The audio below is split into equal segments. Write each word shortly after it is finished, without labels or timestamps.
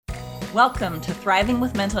Welcome to Thriving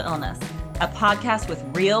with Mental Illness, a podcast with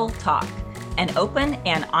real talk, an open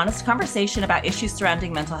and honest conversation about issues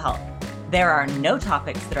surrounding mental health. There are no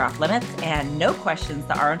topics that are off limits and no questions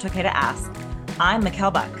that aren't okay to ask. I'm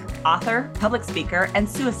Mikkel Buck, author, public speaker, and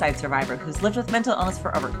suicide survivor who's lived with mental illness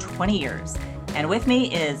for over 20 years. And with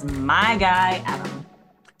me is my guy, Adam.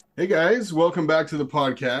 Hey guys, welcome back to the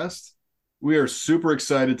podcast. We are super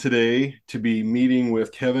excited today to be meeting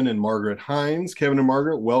with Kevin and Margaret Hines. Kevin and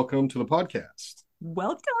Margaret, welcome to the podcast.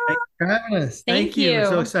 Welcome. Thanks for having us. Thank you. We're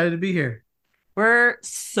so excited to be here. We're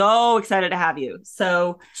so excited to have you.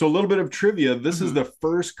 So a little bit of trivia. This is the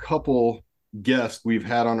first couple guests we've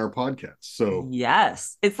had on our podcast. So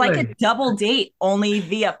yes, it's like a double date only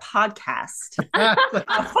via podcast.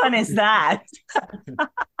 How fun is that?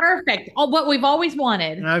 Perfect. What we've always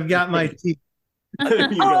wanted. And I've got my tea.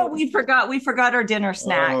 We forgot our dinner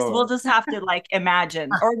snacks. We'll just have to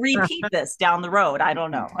imagine or repeat this down the road. I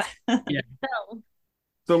don't know. Yeah.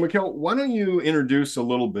 So Mikkel, why don't you introduce a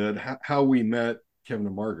little bit how we met Kevin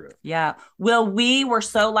and Margaret? Yeah. Well, we were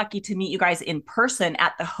so lucky to meet you guys in person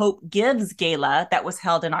at the Hope Gives Gala that was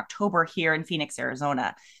held in October here in Phoenix,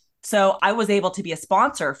 Arizona. So I was able to be a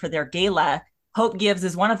sponsor for their gala. Hope Gives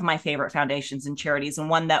is one of my favorite foundations and charities, and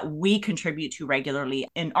one that we contribute to regularly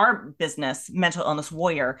in our business, Mental Illness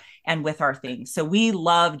Warrior, and with our things. So we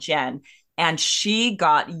love Jen, and she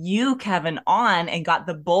got you, Kevin, on and got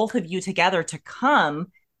the both of you together to come.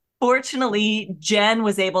 Fortunately, Jen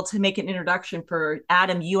was able to make an introduction for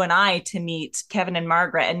Adam, you and I, to meet Kevin and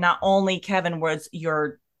Margaret. And not only, Kevin, was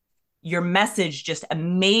your message just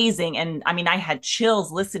amazing. And I mean, I had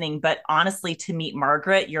chills listening, but honestly, to meet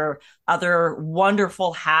Margaret, your other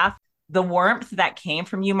wonderful half, the warmth that came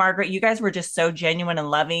from you, Margaret, you guys were just so genuine and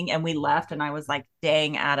loving. And we left and I was like,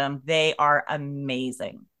 dang, Adam, they are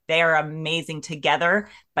amazing. They are amazing together,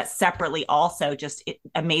 but separately also just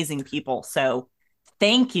amazing people. So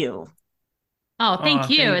thank you. Oh, thank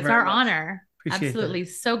you. It's our much. Honor. Appreciate Absolutely. that.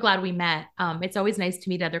 So glad we met. It's always nice to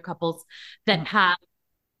meet other couples that have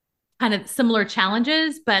kind of similar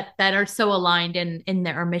challenges, but that are so aligned in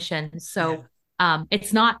their mission. So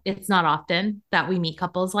it's not often that we meet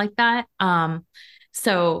couples like that.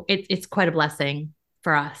 So it's quite a blessing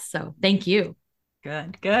for us. So thank you.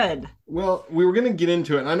 Good. Well, we were going to get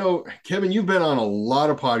into it. I know, Kevin, you've been on a lot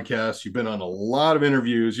of podcasts. You've been on a lot of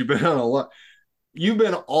interviews. You've been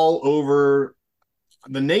all over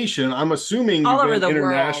the nation. I'm assuming all you've over been the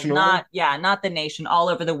international. world, not the nation, all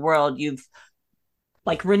over the world. You've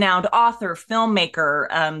renowned author,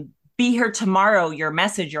 filmmaker, Be Here Tomorrow, your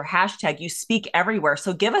message, your hashtag, you speak everywhere.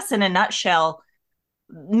 So give us in a nutshell,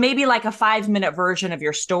 maybe like a 5-minute version of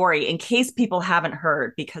your story in case people haven't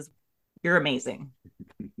heard, because you're amazing.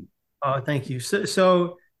 Oh, thank you.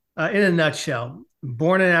 So in a nutshell,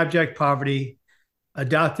 born in abject poverty,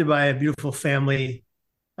 adopted by a beautiful family,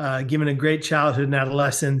 given a great childhood and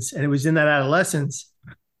adolescence. And it was in that adolescence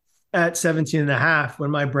at 17 and a half when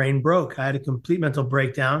my brain broke. I had a complete mental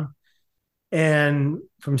breakdown. And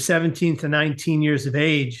from 17 to 19 years of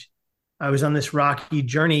age, I was on this rocky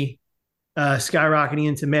journey, skyrocketing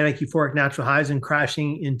into manic euphoric natural highs and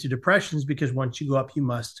crashing into depressions, because once you go up, you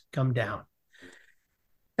must come down.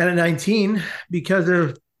 And at 19, because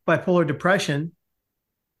of bipolar depression,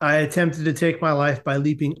 I attempted to take my life by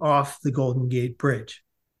leaping off the Golden Gate Bridge,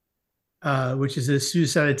 which is a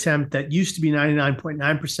suicide attempt that used to be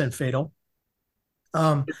 99.9% fatal.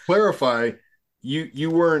 To clarify, you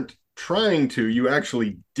weren't trying to, you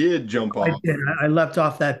actually did jump off. I did. I leapt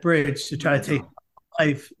off that bridge to try to take my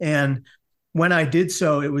life. And when I did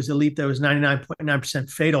so, it was a leap that was 99.9%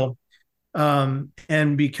 fatal.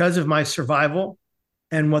 And because of my survival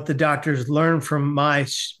and what the doctors learned from my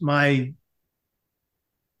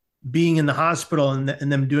being in the hospital and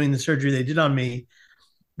them doing the surgery they did on me,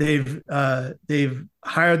 they've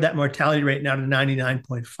higher that mortality rate now to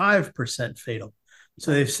 99.5% fatal.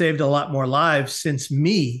 So they've saved a lot more lives since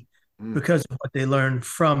me because of what they learned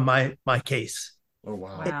from my case. Oh,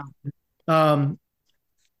 wow.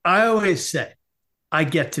 I always say I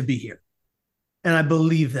get to be here. And I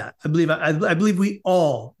believe that. I believe we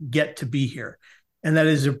all get to be here. And that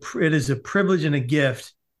it is a privilege and a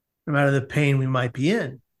gift, no matter the pain we might be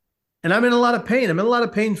in. And I'm in a lot of pain. I'm in a lot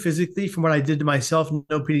of pain physically from what I did to myself.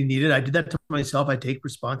 No pity needed. I did that to myself. I take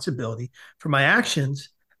responsibility for my actions.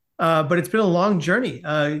 But it's been a long journey.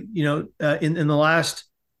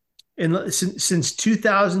 Since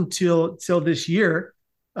 2000 till this year,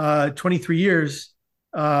 23 years,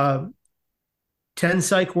 10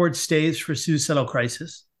 psych ward stays for suicidal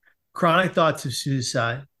crisis, chronic thoughts of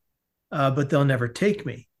suicide, but they'll never take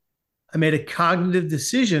me. I made a cognitive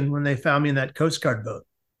decision when they found me in that Coast Guard boat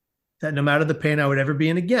that no matter the pain I would ever be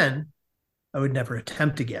in again, I would never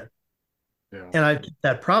attempt again. Yeah. And I keep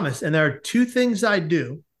that promise. And there are two things I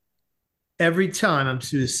do every time I'm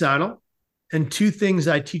suicidal, and two things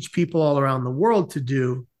I teach people all around the world to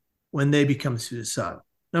do when they become suicidal.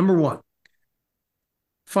 Number one,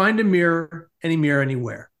 find a mirror,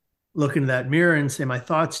 anywhere. Look into that mirror and say, my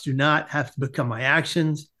thoughts do not have to become my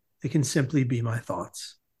actions. They can simply be my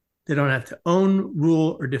thoughts. They don't have to own,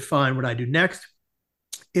 rule, or define what I do next.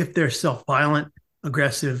 If they're self-violent,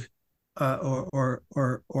 aggressive, or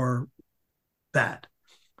bad.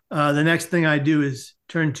 The next thing I do is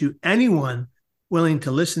turn to anyone willing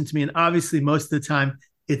to listen to me. And obviously, most of the time,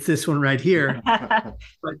 it's this one right here.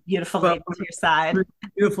 Beautiful lady to your side.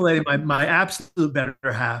 Beautiful lady, my absolute better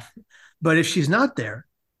half. But if she's not there,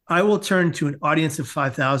 I will turn to an audience of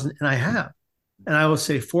 5,000, and I have. And I will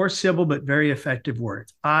say 4 simple but very effective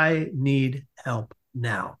words. I need help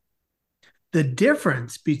now. The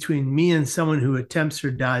difference between me and someone who attempts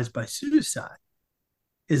or dies by suicide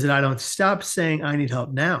is that I don't stop saying I need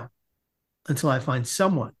help now until I find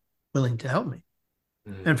someone willing to help me.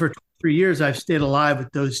 Mm-hmm. And for 3 years, I've stayed alive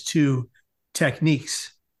with those two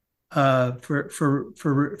techniques for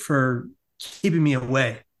keeping me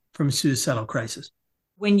away from suicidal crisis.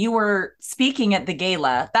 When you were speaking at the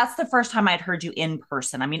gala, that's the first time I'd heard you in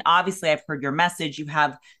person. I mean, obviously, I've heard your message. You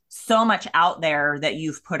have so much out there that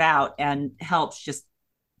you've put out and helped just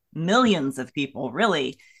millions of people,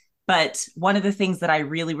 really. But one of the things that I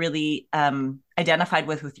really, really identified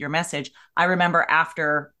with your message, I remember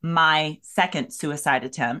after my second suicide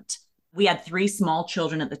attempt, we had 3 small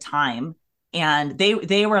children at the time, and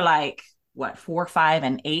they were like, what, 4, 5,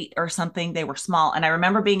 and 8 or something. They were small. And I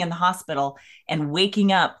remember being in the hospital and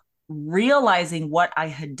waking up, realizing what I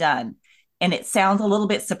had done. And it sounds a little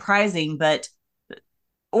bit surprising, but,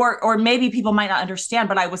 or maybe people might not understand,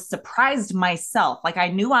 but I was surprised myself. Like, I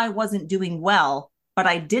knew I wasn't doing well, but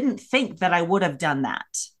I didn't think that I would have done that.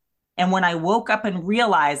 And when I woke up and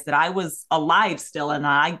realized that I was alive still and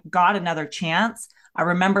I got another chance, I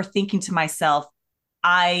remember thinking to myself,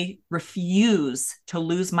 I refuse to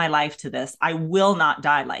lose my life to this. I will not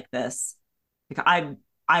die like this. Like,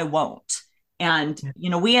 I won't. And,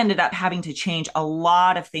 we ended up having to change a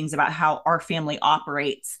lot of things about how our family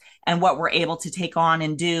operates and what we're able to take on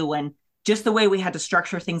and do. And just the way we had to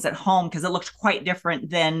structure things at home, because it looked quite different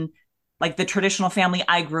than like the traditional family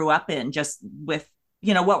I grew up in, just with,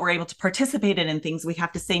 what we're able to participate in and things we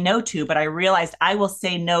have to say no to. But I realized I will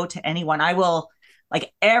say no to anyone. I will,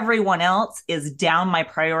 like, everyone else is down my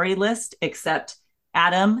priority list except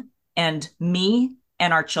Adam and me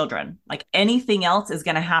and our children. Like, anything else is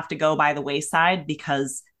going to have to go by the wayside,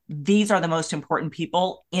 because these are the most important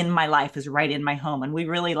people in my life, is right in my home. And we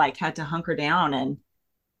really had to hunker down, and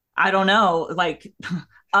I don't know,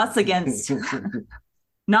 us against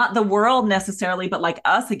not the world necessarily, but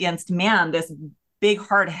us against, man, this big,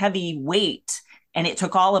 hard, heavy weight. And it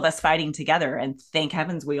took all of us fighting together, and thank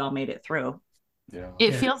heavens we all made it through. Yeah.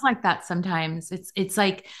 It feels like that sometimes. It's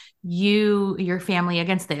like your family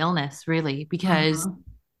against the illness, really, because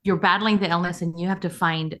you're battling the illness and you have to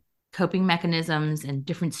find coping mechanisms and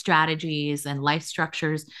different strategies and life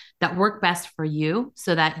structures that work best for you,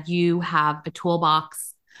 so that you have a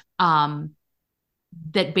toolbox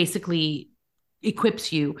that basically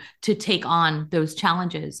equips you to take on those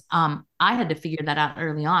challenges. I had to figure that out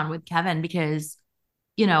early on with Kevin, because,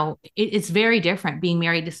 it's very different being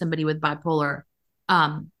married to somebody with bipolar,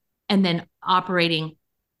 and then operating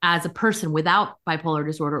as a person without bipolar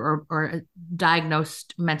disorder or a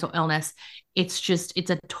diagnosed mental illness. It's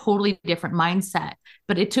a totally different mindset.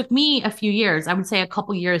 But it took me a few years, I would say a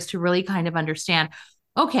couple years, to really kind of understand,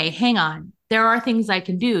 okay, hang on, there are things I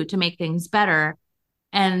can do to make things better,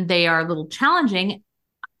 and they are a little challenging.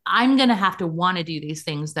 I'm going to have to want to do these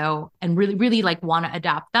things, though, and really, really want to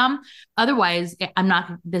adapt them. Otherwise,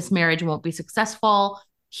 this marriage won't be successful.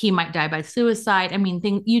 He might die by suicide. I mean,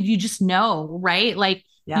 you just know, right?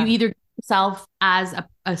 You either give yourself as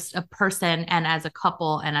a person and as a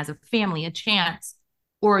couple and as a family a chance,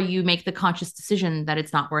 or you make the conscious decision that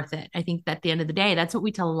it's not worth it. I think that at the end of the day, that's what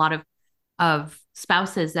we tell a lot of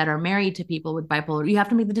spouses that are married to people with bipolar. You have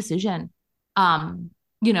to make the decision.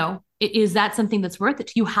 Is that something that's worth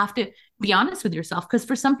it? You have to be honest with yourself, because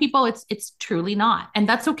for some people it's truly not, and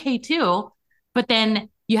that's okay too. But then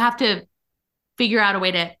you have to figure out a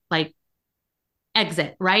way to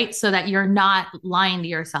exit, right? So that you're not lying to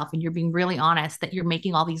yourself and you're being really honest that you're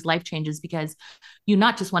making all these life changes because you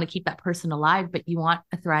not just want to keep that person alive, but you want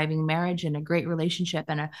a thriving marriage and a great relationship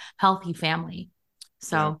and a healthy family.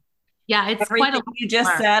 So yeah, it's everything quite a you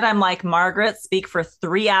just said. I'm like, Margaret, speak for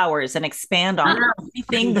 3 hours and expand on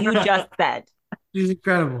everything you just said. She's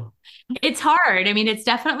incredible. It's hard. I mean, it's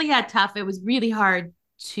definitely tough. It was really hard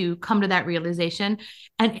to come to that realization.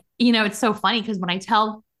 And, it's so funny because when I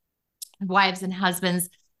tell wives and husbands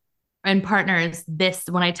and partners this,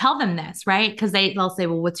 when I tell them this, right? Because they'll say,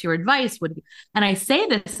 well, what's your advice? And I say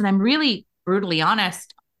this, and I'm really brutally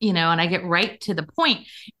honest, and I get right to the point.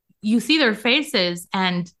 You see their faces,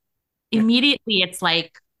 and immediately it's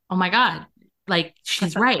like, oh my God, like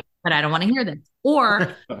she's right, but I don't want to hear this.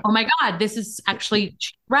 Or, oh my God, this is actually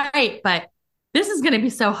right, but this is going to be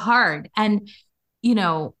so hard. And,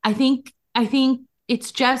 I think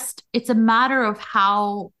it's a matter of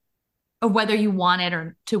whether you want it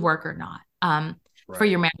or to work or not, for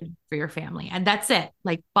your marriage, for your family. And that's it.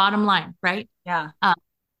 Like bottom line, right? Yeah.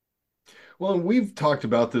 Well, we've talked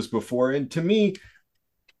about this before. And to me,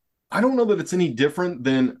 I don't know that it's any different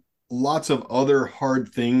than lots of other hard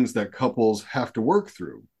things that couples have to work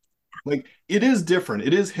through. Like it is different.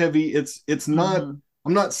 It is heavy. It's not,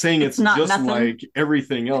 I'm not saying it's just nothing. Like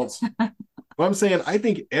everything else. But I'm saying I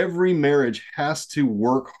think every marriage has to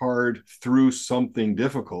work hard through something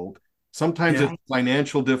difficult. Sometimes it's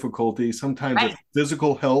financial difficulty, sometimes it's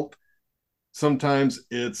physical health, sometimes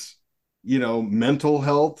it's mental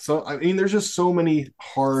health. So I mean, there's just so many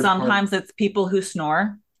Sometimes it's people who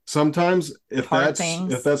snore. Sometimes if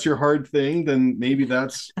that's your hard thing, then maybe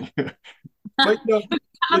that's but, come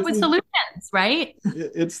up with solutions, right?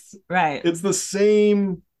 It's the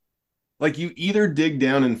same. Like you either dig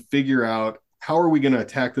down and figure out how are we going to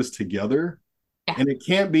attack this together, and it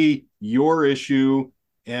can't be your issue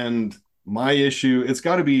and my issue. It's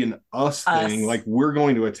got to be an us thing. Like we're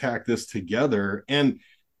going to attack this together. And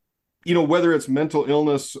whether it's mental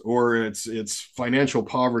illness or it's financial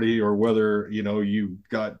poverty, or whether you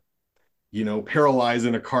got paralyzed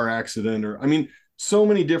in a car accident, or I mean so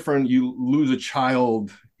many different, you lose a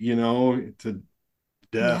child to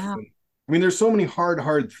death. I mean there's so many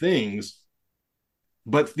hard things,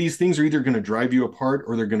 but these things are either going to drive you apart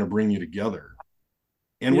or they're going to bring you together.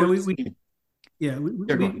 And we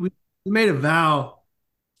made a vow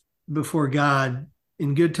before God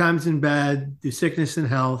in good times and bad, through sickness and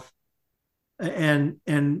health. And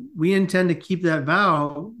we intend to keep that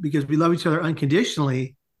vow because we love each other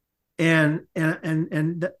unconditionally. And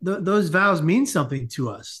those vows mean something to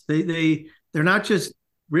us. They're not just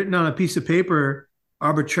written on a piece of paper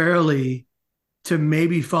arbitrarily to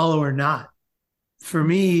maybe follow or not. For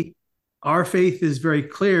me, our faith is very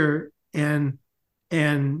clear, and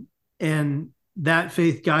that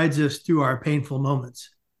faith guides us through our painful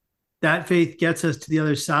moments. That faith gets us to the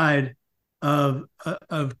other side of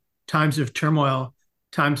times of turmoil,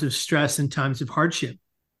 times of stress, and times of hardship.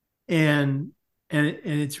 And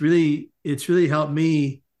it's really helped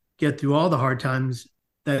me get through all the hard times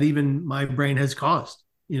that even my brain has caused.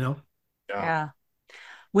 Yeah.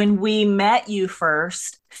 When we met you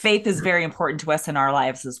first, faith is very important to us in our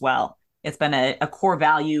lives as well. It's been a core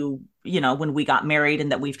value, when we got married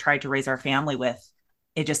and that we've tried to raise our family with.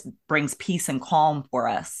 It just brings peace and calm for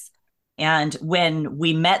us. And when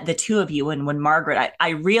we met the two of you, and when Margaret,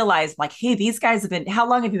 I realized like, hey, these guys how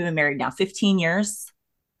long have you been married now? 15 years?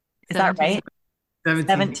 Is 17. That right?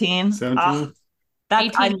 17. 17. Oh,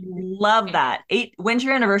 I love that. When's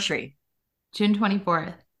your anniversary? June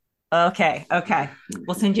 24th. Okay.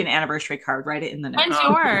 We'll send you an anniversary card. Write it in the notes. When's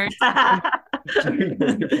yours?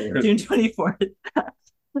 June 24th.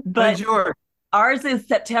 But ours is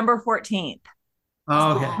September 14th.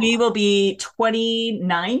 Oh, okay. So we will be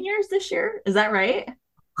 29 years this year. Is that right?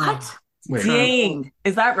 What? Dang.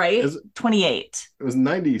 Is that right? 28. It was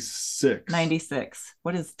 96. 96.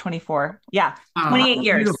 What is 24? Yeah. 28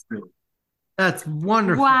 years. Beautiful. That's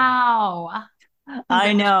wonderful. Wow.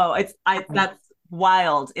 I know. That's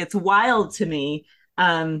wild. It's wild to me.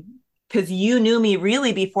 Because you knew me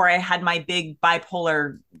really before I had my big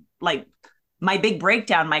bipolar, like my big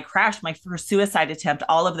breakdown, my crash, my first suicide attempt,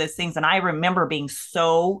 all of those things. And I remember being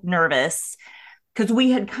so nervous because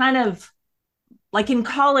we had kind of, like in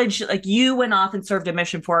college, like you went off and served a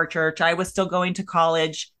mission for our church. I was still going to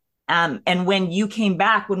college. And when you came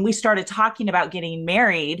back, when we started talking about getting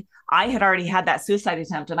married, I had already had that suicide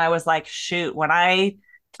attempt. And I was like, shoot, when I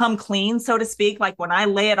come clean, so to speak, like when I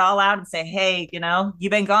lay it all out and say, hey,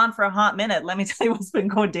 you've been gone for a hot minute. Let me tell you what's been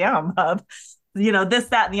going down, bub. This,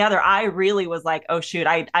 that, and the other. I really was like, oh, shoot,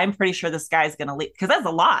 I'm pretty sure this guy's going to leave, because that's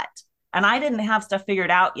a lot. And I didn't have stuff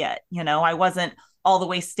figured out yet. I wasn't all the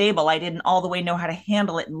way stable. I didn't all the way know how to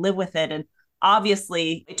handle it and live with it. And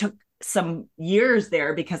obviously it took some years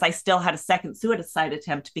there because I still had a second suicide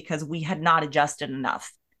attempt because we had not adjusted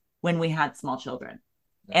enough when we had small children.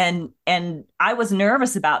 And I was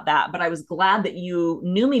nervous about that, but I was glad that you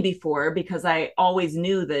knew me before, because I always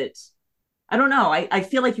knew that I don't know. I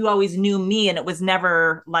feel like you always knew me, and it was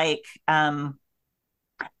never like the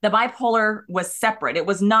bipolar was separate. It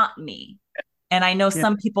was not me. And I know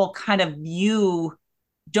some people kind of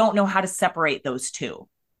don't know how to separate those two.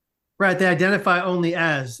 Right. They identify only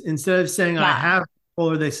as, instead of saying I have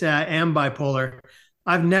bipolar, they say I am bipolar.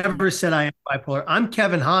 I've never said I am bipolar. I'm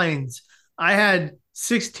Kevin Hines. I had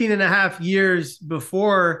 16 and a half years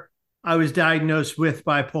before I was diagnosed with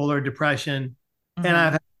bipolar depression. Mm-hmm. And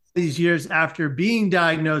I've had these years after being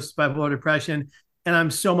diagnosed with bipolar depression. And I'm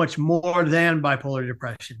so much more than bipolar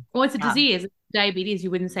depression. Well, it's a disease. Diabetes, you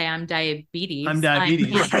wouldn't say I'm diabetes. I'm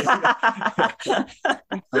diabetes.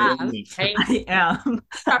 I am.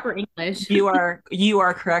 Proper English. You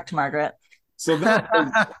are correct, Margaret. So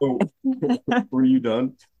were you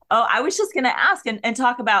done? Oh, I was just going to ask and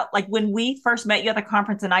talk about, like, when we first met you at the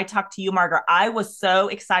conference and I talked to you, Margaret, I was so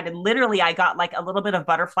excited. Literally, I got like a little bit of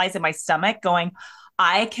butterflies in my stomach going,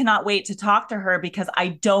 I cannot wait to talk to her, because I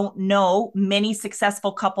don't know many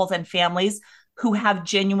successful couples and families who have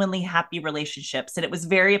genuinely happy relationships. And it was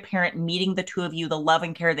very apparent meeting the two of you, the love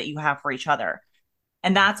and care that you have for each other.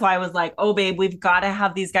 And that's why I was like, oh, babe, we've got to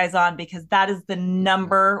have these guys on, because that is the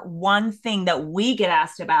number one thing that we get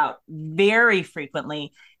asked about very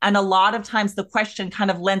frequently. And a lot of times the question kind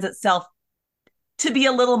of lends itself to be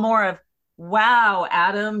a little more of, wow,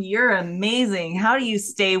 Adam, you're amazing. How do you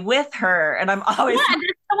stay with her? And I'm always like,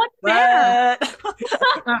 I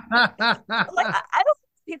don't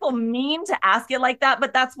think people mean to ask it like that,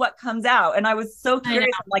 but that's what comes out. And I was so curious.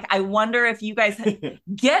 Like, I wonder if you guys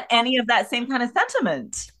get any of that same kind of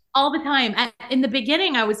sentiment. All the time. In the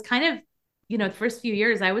beginning, I was kind of, the first few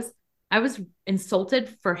years, I was insulted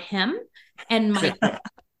for him, and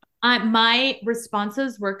my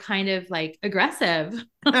responses were kind of like aggressive.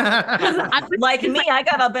 Like me, I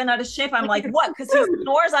got all bent out of shape. I'm like, what? Because he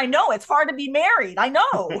snores. I know it's hard to be married. I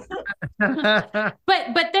know.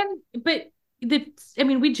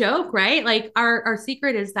 We joke, right? Like our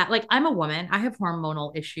secret is that, like, I'm a woman. I have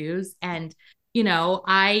hormonal issues, and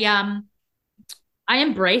I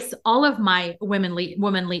embrace all of my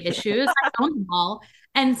womanly issues. I own them all,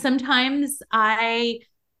 and sometimes I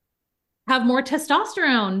have more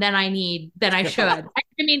testosterone than I should.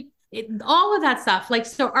 All of that stuff. Like,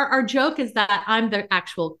 so our joke is that I'm the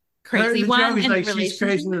actual crazy one. Joke is like, she's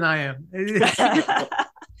crazier than I am.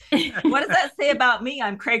 What does that say about me?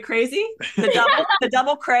 I'm crazy? The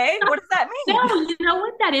double cray? What does that mean? No, you know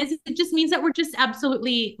what that is? It just means that we're just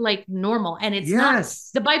absolutely like normal. And it's not,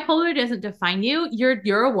 the bipolar doesn't define you.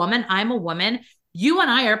 You're a woman. I'm a woman. You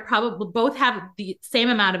and I are probably both have the same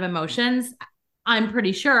amount of emotions. I'm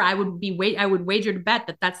pretty sure I would wager to bet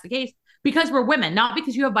that that's the case, because we're women, not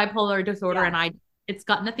because you have bipolar disorder and it's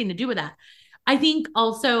got nothing to do with that. I think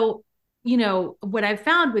also, what I've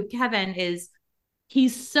found with Kevin is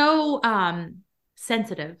he's so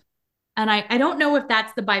sensitive. And I don't know if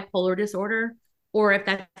that's the bipolar disorder or if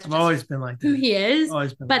that's I've always been like that. Who he is.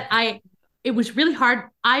 But it was really hard.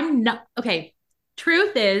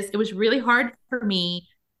 Truth is, it was really hard for me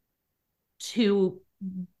to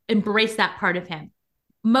embrace that part of him.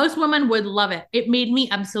 Most women would love it. It made me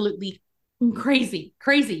absolutely crazy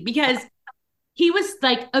because he was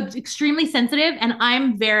like extremely sensitive, and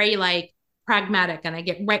I'm very like pragmatic, and I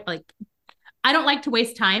get right. Like, I don't like to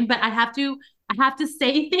waste time, but I have to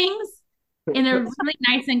say things in a really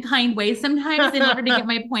nice and kind way sometimes in order to get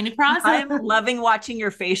my point across. I'm loving watching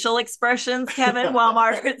your facial expressions, Kevin, while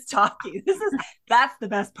Margaret's talking. That's the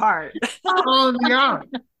best part. Oh yeah.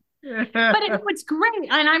 But it's great.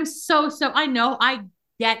 And I'm so I know I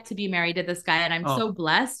get to be married to this guy, and I'm so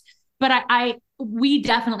blessed. But we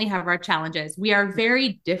definitely have our challenges. We are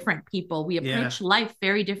very different people. We approach life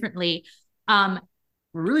very differently. We're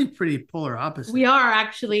really pretty polar opposites. We are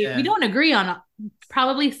actually. We don't agree on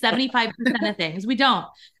probably 75% of things. We don't.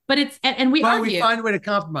 But we argue. We find a way to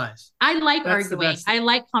compromise. I like arguing. I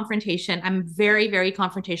like confrontation. I'm a very, very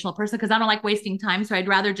confrontational person because I don't like wasting time. So I'd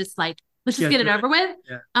rather just let's just get it over with.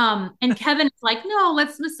 Yeah. And Kevin is like, no,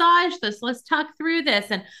 let's massage this. Let's talk through this.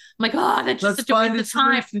 And I'm like, oh, that's just such a waste of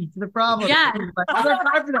time. To the problem. Yeah.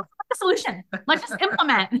 The solution. Let's just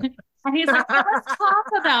implement. And he's like, let's talk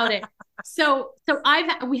about it. So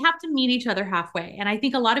we have to meet each other halfway. And I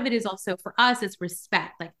think a lot of it is also for us, it's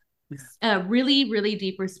respect, like really, really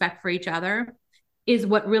deep respect for each other is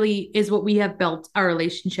what we have built our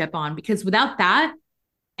relationship on. Because without that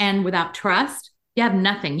and without trust, you have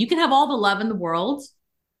nothing. You can have all the love in the world,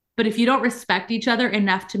 but if you don't respect each other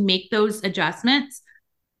enough to make those adjustments,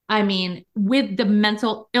 with the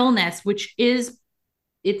mental illness,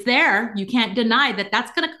 it's there, you can't deny that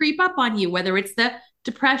that's going to creep up on you, whether it's the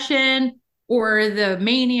depression or the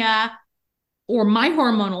mania or my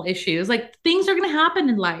hormonal issues. Like things are going to happen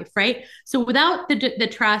in life, right? So without the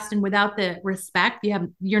trust and without the respect,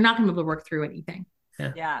 you're not going to be able to work through anything.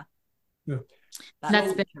 Yeah.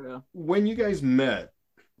 That's true. When you guys met,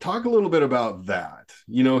 talk a little bit about that.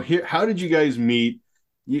 How did you guys meet?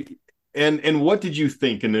 And what did you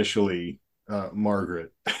think initially,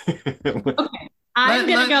 Margaret? Okay. I'm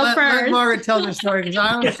going to go first. Let Margaret tell the story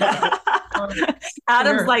because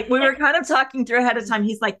Adam's like, we were kind of talking through ahead of time.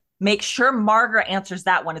 He's like, make sure Margaret answers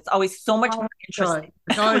that one. It's always so much more interesting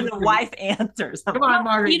when the wife answers. Come on,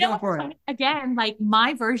 Margaret, go for it. Again, like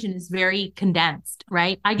my version is very condensed,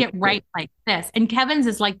 right? I get right like this. And Kevin's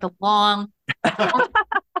is like the long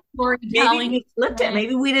storytelling. Maybe we flipped it.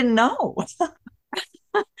 Maybe we didn't know.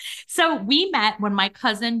 So we met when my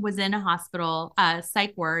cousin was in a hospital,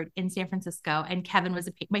 psych ward in San Francisco, and Kevin was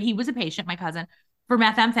he was a patient, my cousin, for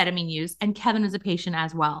methamphetamine use, and Kevin was a patient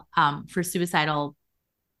as well, for a suicide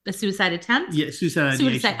attempt. Yeah, suicide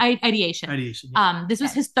ideation. Yeah. This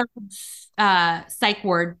was his third psych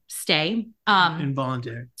ward stay.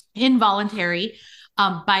 Involuntary.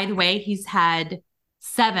 By the way, he's had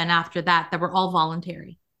 7 after that were all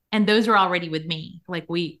voluntary. And those were already with me. Like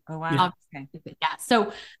oh, wow. Okay. Yeah.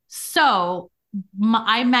 So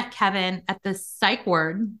I met Kevin at the psych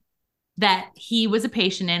ward that he was a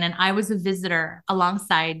patient in, and I was a visitor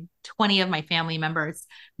alongside 20 of my family members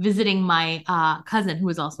visiting my cousin who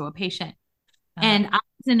was also a patient. And I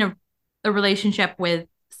was in a relationship with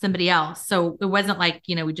somebody else. So it wasn't like,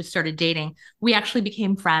 we just started dating. We actually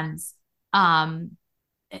became friends.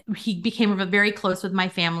 He became very close with my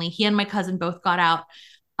family. He and my cousin both got out.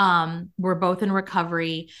 We're both in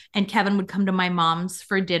recovery, and Kevin would come to my mom's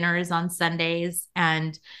for dinners on Sundays,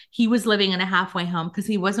 and he was living in a halfway home because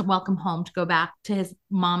he wasn't welcome home to go back to his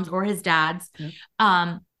mom's or his dad's.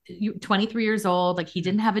 23 years old. Like he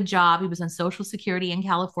didn't have a job. He was on Social Security in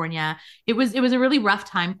California. It was a really rough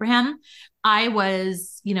time for him. I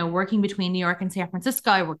was, working between New York and San Francisco.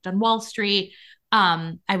 I worked on Wall Street.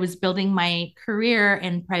 I was building my career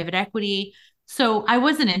in private equity. So I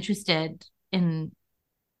wasn't interested in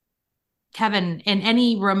Kevin in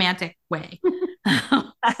any romantic way.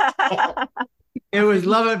 It was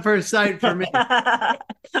love at first sight for me.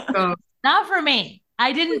 So, not for me.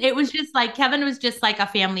 It was just like, Kevin was just like a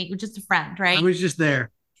family, just a friend, right? I was just there.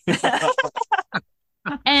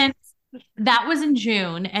 And that was in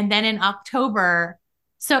June. And then in October,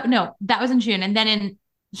 that was in June. And then in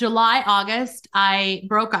July, August, I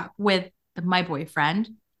broke up with my boyfriend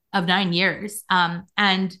of 9 years.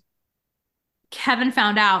 And Kevin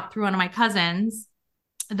found out through one of my cousins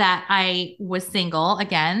that I was single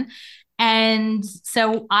again. And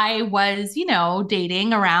so I was,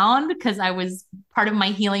 dating around because part of my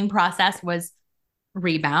healing process was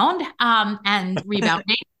rebounding. And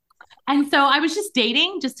so I was just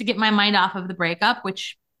dating just to get my mind off of the breakup,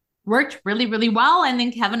 which worked really, really well. And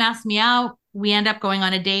then Kevin asked me out. We end up going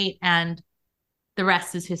on a date, and the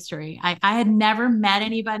rest is history. I had never met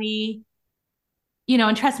anybody,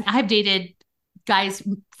 and trust me, I've dated guys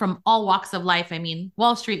from all walks of life. I mean,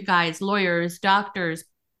 Wall Street guys, lawyers, doctors,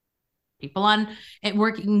 people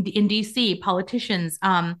working in DC, politicians.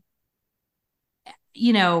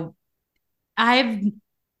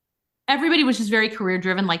 Everybody was just very career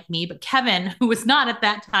driven like me, but Kevin, who was not at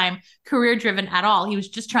that time career driven at all, he was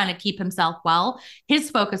just trying to keep himself well. His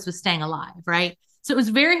focus was staying alive, right? So it was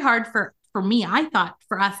very hard for me, I thought,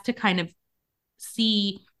 for us to kind of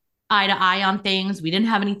see eye to eye on things. We didn't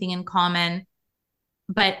have anything in common.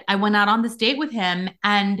 But I went out on this date with him,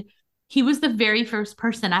 and he was the very first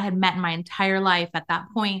person I had met in my entire life at that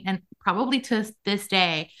point, and probably to this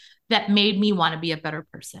day, that made me want to be a better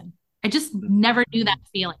person. I just never knew that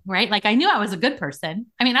feeling, right? Like I knew I was a good person.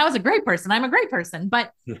 I mean, I was a great person. I'm a great person.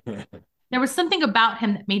 But there was something about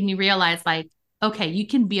him that made me realize, like, okay, you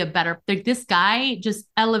can be this guy just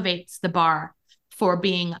elevates the bar for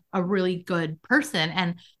being a really good person.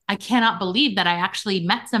 And I cannot believe that I actually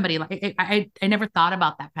met somebody like I never thought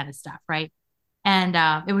about that kind of stuff. Right. And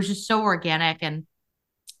it was just so organic, and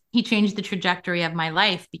he changed the trajectory of my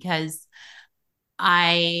life because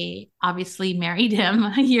I obviously married him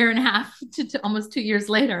a year and a half to almost 2 years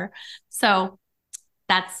later. So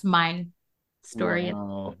that's my story.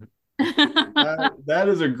 Wow. that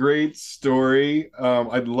is a great story.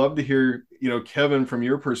 I'd love to hear, Kevin, from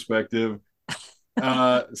your perspective.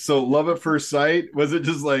 So love at first sight, was it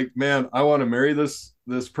just like, man, I want to marry this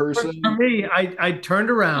person? For me, I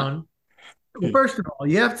turned around. First of all,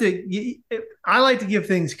 I like to give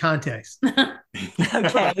things context.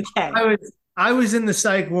 Okay. I was in the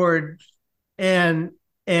psych ward, and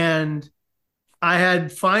I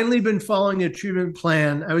had finally been following a treatment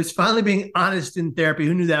plan. I was finally being honest in therapy.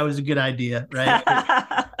 Who knew that was a good idea, right?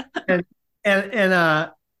 and and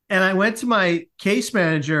and and I went to my case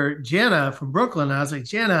manager, Jana from Brooklyn. And I was like,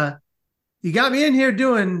 Jana, you got me in here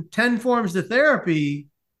doing 10 forms of therapy.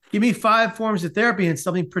 Give me 5 forms of therapy and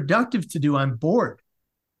something productive to do. I'm bored.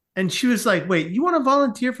 And she was like, wait, you want to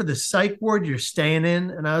volunteer for the psych ward you're staying in?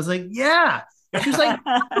 And I was like, yeah. She was like,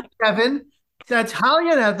 Kevin, that's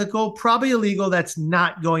highly unethical, probably illegal. That's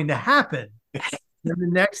not going to happen. Then the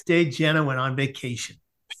next day, Jenna went on vacation.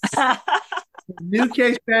 New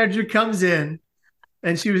case manager comes in,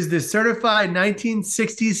 and she was this certified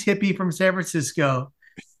 1960s hippie from San Francisco.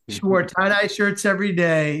 She wore tie-dye shirts every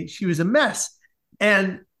day. She was a mess.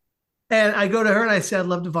 And I go to her and I said, I'd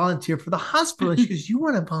love to volunteer for the hospital. And she goes, you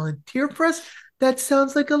want to volunteer for us? That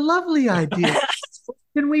sounds like a lovely idea. What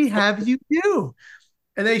can we have you do?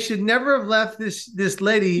 And they should never have left this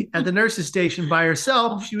lady at the nurse's station by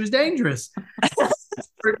herself. She was dangerous.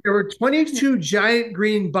 There were 22 giant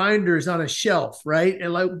green binders on a shelf, right?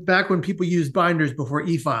 And like back when people used binders before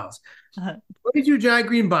e-files. 22 giant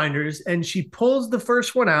green binders. And she pulls the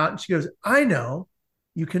first one out and she goes, I know,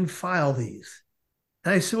 you can file these.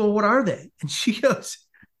 And I said, well, what are they? And she goes,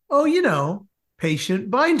 oh, you know, patient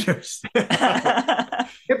binders.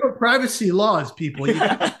 HIPAA privacy laws, people.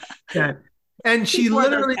 And she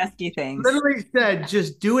literally said,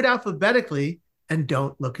 just do it alphabetically and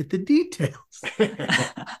don't look at the details.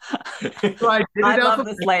 So I love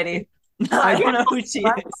this lady. I don't know who she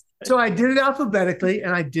is. So I did it alphabetically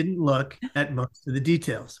and I didn't look at most of the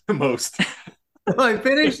details. Most. So I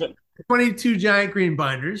finished 22 giant green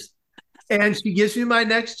binders. And she gives me my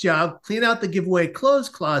next job, clean out the giveaway clothes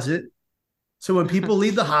closet. So when people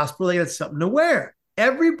leave the hospital, they got something to wear.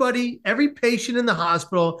 Every patient in the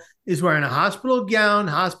hospital is wearing a hospital gown,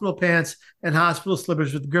 hospital pants, and hospital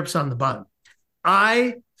slippers with grips on the bottom.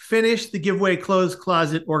 I finished the giveaway clothes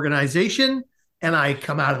closet organization, and I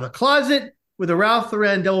come out of the closet with a Ralph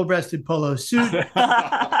Lauren double-breasted polo suit,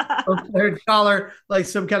 a collar, like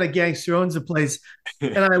some kind of gangster owns the place.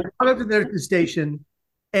 And I walk up to the station,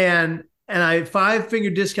 and I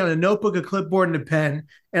 5-finger discount, a notebook, a clipboard, and a pen.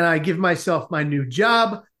 And I give myself my new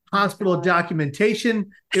job, hospital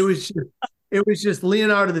documentation. It was just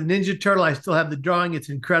Leonardo the Ninja Turtle. I still have the drawing. It's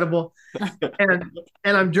incredible. And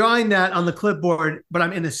I'm drawing that on the clipboard, but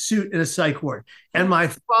I'm in a suit in a psych ward. And my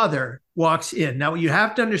father walks in. Now, what you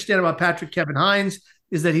have to understand about Patrick Kevin Hines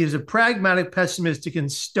is that he is a pragmatic, pessimistic, and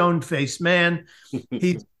stone-faced man.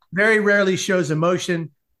 He very rarely shows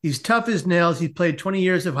emotion. He's tough as nails. He played 20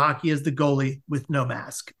 years of hockey as the goalie with no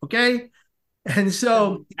mask. Okay. And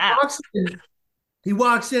so he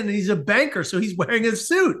walks in and he's a banker. So he's wearing a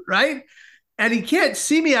suit, right? And he can't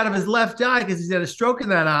see me out of his left eye because he's had a stroke in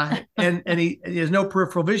that eye and he has no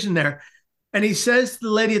peripheral vision there. And he says to the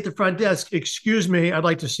lady at the front desk, excuse me, I'd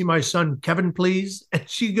like to see my son, Kevin, please. And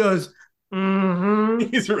she goes, mm-hmm.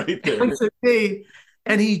 He's right there.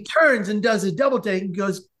 And he turns and does a double take and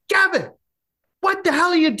goes, Kevin, what the hell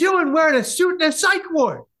are you doing wearing a suit in a psych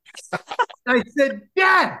ward? I said,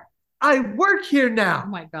 Dad, I work here now. Oh,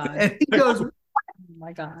 my God. And he goes, oh,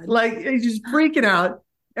 my God. Like, he's just freaking out.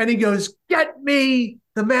 And he goes, get me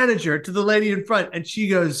the manager, to the lady in front. And she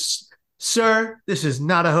goes, sir, this is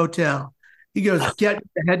not a hotel. He goes, get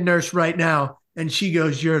the head nurse right now. And she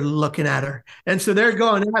goes, you're looking at her. And so they're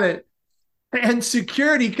going at it. And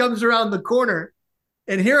security comes around the corner.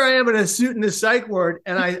 And here I am in a suit in the psych ward,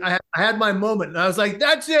 and I had my moment. And I was like,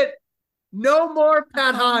 that's it. No more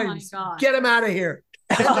Pat Hines. Get him out of here.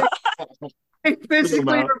 They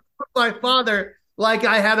physically removed my father like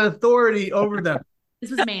I had authority over them. This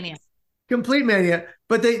was mania. Complete mania.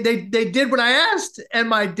 But they did what I asked, and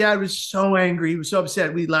my dad was so angry. He was so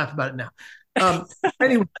upset. We laugh about it now.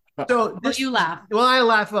 Anyway, so this, you laugh. Well, I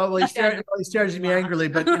laugh. Well, he stares at me angrily,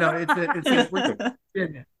 but you know, it's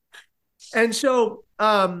and so,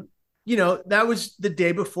 you know, that was the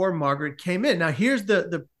day before Margaret came in. Now, here's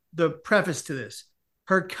the preface to this.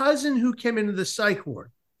 Her cousin who came into the psych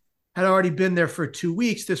ward had already been there for 2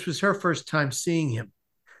 weeks. This was her first time seeing him.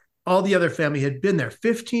 All the other family had been there.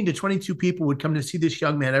 15 to 22 people would come to see this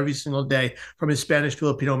young man every single day from his Spanish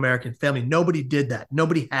Filipino American family. Nobody did that.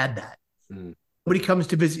 Nobody had that. Nobody comes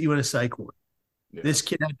to visit you in a psych ward. Yeah. This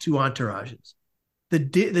kid had 2 entourages. The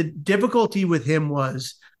difficulty with him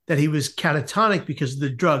was that he was catatonic because of the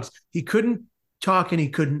drugs. He couldn't talk and he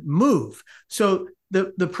couldn't move. So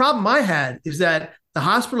the problem I had is that the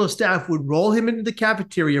hospital staff would roll him into the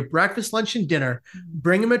cafeteria, breakfast, lunch, and dinner,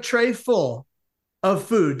 bring him a tray full of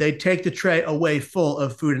food. They'd take the tray away full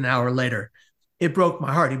of food an hour later. It broke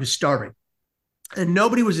my heart. He was starving. And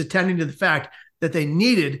nobody was attending to the fact that they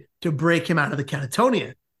needed to break him out of the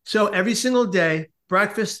catatonia. So every single day,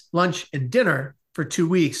 breakfast, lunch, and dinner for 2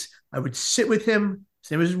 weeks, I would sit with him.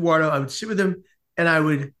 His name was Eduardo. I would sit with him and I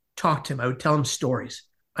would talk to him. I would tell him stories.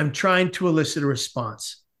 I'm trying to elicit a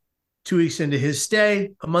response. 2 weeks into his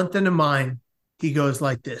stay, a month into mine, he goes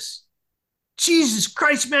like this. Jesus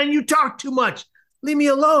Christ, man, you talk too much. Leave me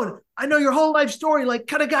alone. I know your whole life story. Like,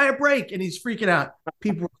 cut a guy a break. And he's freaking out.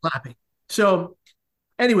 People were clapping. So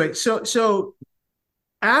anyway, so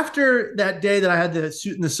after that day that I had the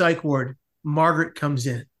suit in the psych ward, Margaret comes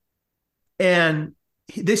in. And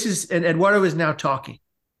Eduardo is now talking.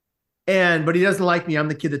 But he doesn't like me. I'm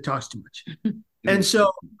the kid that talks too much. And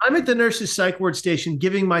so I'm at the nurse's psych ward station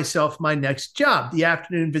giving myself my next job, the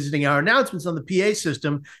afternoon visiting hour announcements on the PA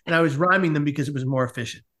system. And I was rhyming them because it was more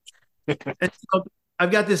efficient. And so I've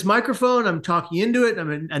got this microphone. I'm talking into it.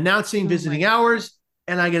 I'm announcing visiting hours.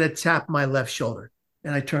 And I get a tap my left shoulder.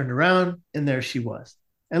 And I turned around and there she was.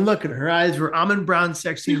 And look at her. Her eyes were almond brown,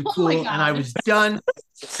 sexy, and cool. And I was done.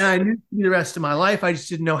 And I knew the rest of my life. I just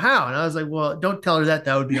didn't know how. And I was like, well, don't tell her that.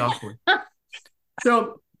 That would be awkward.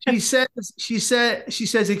 So she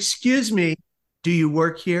says, excuse me, do you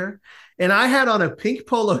work here? And I had on a pink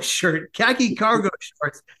polo shirt, khaki cargo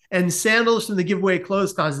shorts, and sandals from the giveaway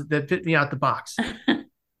clothes closet that fit me out the box.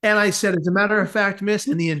 And I said, as a matter of fact, miss,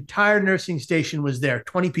 and the entire nursing station was there,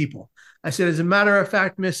 20 people. I said, as a matter of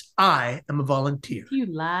fact, miss, I am a volunteer. You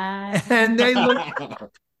lie. And they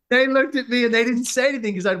looked at me and they didn't say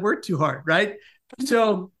anything because I'd worked too hard, right?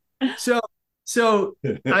 So I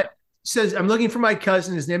says, I'm looking for my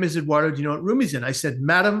cousin. His name is Eduardo. Do you know what room he's in? I said,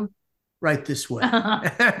 madam, right this way. And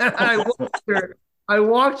I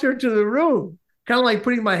walked her to the room, kind of like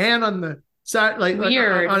putting my hand on the side, like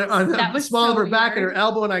weird. on the small of her back and her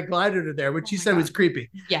elbow, and I glided her there, which she said was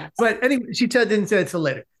creepy. Yeah. But anyway, she didn't say it till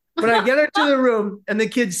later. But I get her to the room and the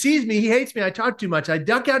kid sees me. He hates me. I talk too much. I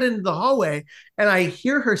duck out into the hallway and I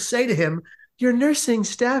hear her say to him, your nursing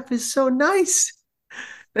staff is so nice.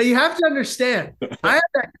 Now you have to understand, I have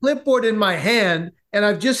that clipboard in my hand and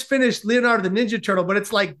I've just finished Leonardo the Ninja Turtle, but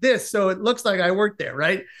it's like this. So it looks like I work there,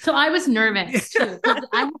 right? So I was nervous too.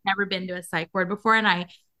 I had never been to a psych ward before. And I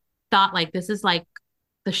thought like, this is like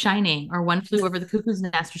The Shining or One Flew Over the Cuckoo's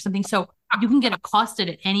Nest or something. So you can get accosted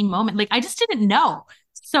at any moment. Like I just didn't know.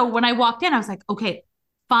 So when I walked in, I was like, okay,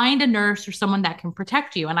 find a nurse or someone that can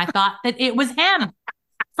protect you. And I thought that it was him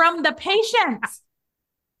from the patients.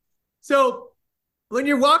 So when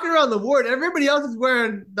you're walking around the ward, everybody else is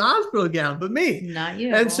wearing the hospital gown, but me. Not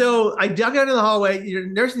you. And so I dug out in the hallway. Your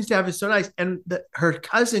nursing staff is so nice. And her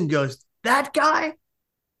cousin goes, that guy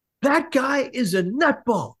is a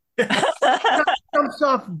nutball. Jumps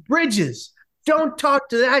off bridges. Don't talk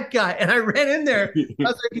to that guy. And I ran in there. I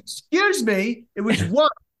was like, excuse me. It was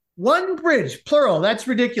one bridge, plural. That's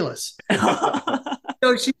ridiculous.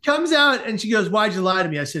 So she comes out and she goes, why'd you lie to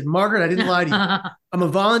me? I said, Margaret, I didn't lie to you. I'm a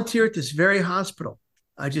volunteer at this very hospital.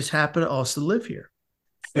 I just happen to also live here.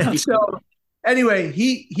 And so anyway,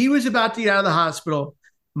 he was about to get out of the hospial.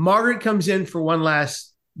 Margaret comes in for one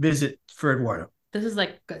last visit for Eduardo. This is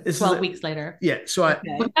like 12 weeks later. Yeah. So I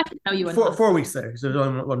know you 4 weeks later. So it was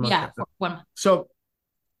only 1 month. Yeah, 1 month. So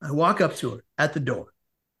I walk up to her at the door,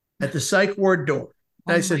 at the psych ward door.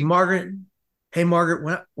 And I said, Margaret, hey,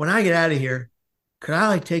 Margaret, when I get out of here, could I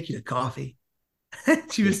like take you to coffee?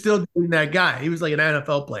 She was still doing that guy. He was like an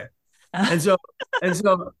NFL player. And so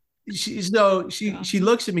she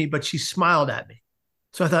looks at me, but she smiled at me.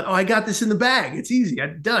 So I thought, oh, I got this in the bag. It's easy.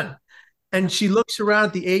 I'm done. And she looks around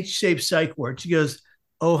at the H-shaped psych ward. She goes,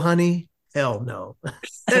 oh, honey, hell no.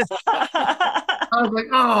 I was like,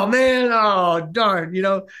 oh, man, oh, darn,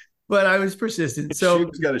 but I was persistent. So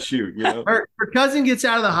shoot's got to shoot, Her cousin gets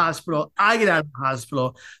out of the hospital. I get out of the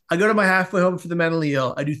hospital. I go to my halfway home for the mentally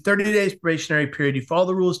ill. I do 30 days probationary period. You follow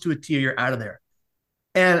the rules to a T, you're out of there.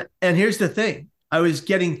 And here's the thing. I was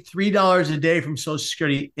getting $3 a day from Social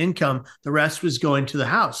Security income. The rest was going to the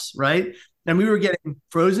house, right? And we were getting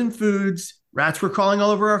frozen foods. Rats were crawling all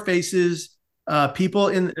over our faces.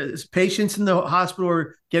 Patients in the hospital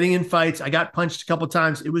were getting in fights. I got punched a couple of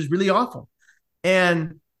times. It was really awful.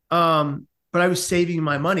 And but I was saving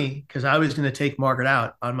my money because I was going to take Margaret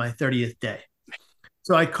out on my 30th day.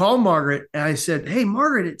 So I called Margaret and I said, "Hey,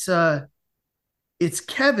 Margaret, it's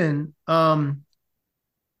Kevin,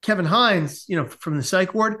 Kevin Hines, from the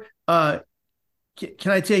psych ward. Can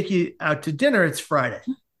I take you out to dinner? It's Friday."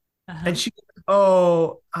 And she,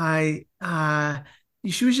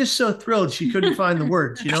 she was just so thrilled she couldn't find the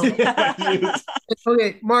words,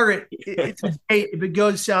 Okay, Margaret, it's a date. If it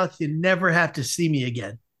goes south, you never have to see me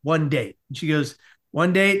again. One date. And she goes,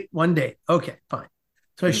 one date. Okay, fine.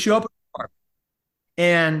 So I show up at the bar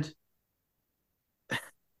and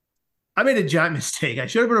I made a giant mistake. I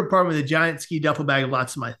showed up at an apartment with a giant ski duffel bag of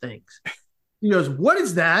lots of my things. He goes, what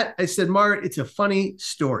is that? I said, Margaret, it's a funny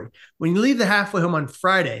story. When you leave the halfway home on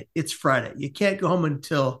Friday, it's Friday. You can't go home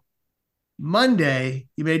until Monday.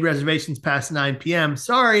 You made reservations past 9 p.m.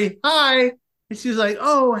 Sorry. Hi. And she was like,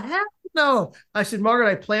 oh, heck no. I said,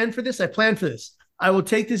 Margaret, I planned for this. I will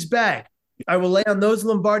take this bag. I will lay on those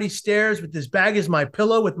Lombardi stairs with this bag as my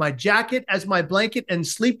pillow, with my jacket as my blanket, and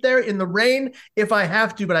sleep there in the rain if I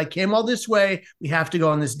have to. But I came all this way. We have to go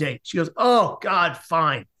on this date. She goes, oh, God,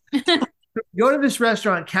 fine. Go to this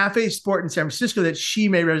restaurant, Cafe Sport in San Francisco, that she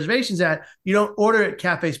made reservations at. You don't order at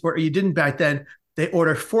Cafe Sport, or you didn't back then. They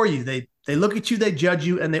order for you. They look at you, they judge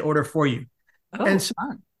you, and they order for you. Oh, and so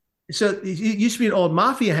it used to be an old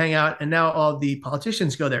mafia hangout, and now all the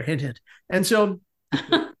politicians go there. Hint, hint. And so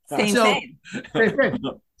same.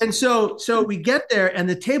 And so we get there, and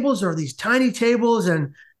the tables are these tiny tables,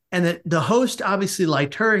 and the host obviously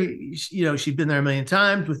liked her. She'd been there a million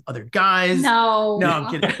times with other guys. No,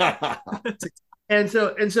 I'm kidding. and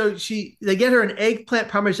so they get her an eggplant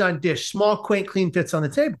parmesan dish, small, quaint, clean, fits on the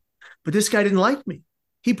table. But this guy didn't like me.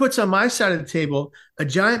 He puts on my side of the table a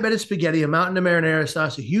giant bed of spaghetti, a mountain of marinara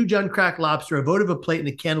sauce, a huge uncracked lobster, a votive of plate, and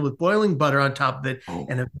a candle with boiling butter on top of it,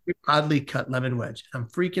 and a very oddly cut lemon wedge. I'm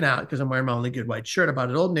freaking out because I'm wearing my only good white shirt. I bought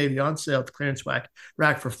an Old Navy on sale at the clearance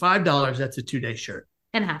rack for $5. That's a 2-day shirt.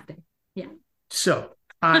 And a half day. Yeah. So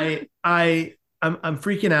I'm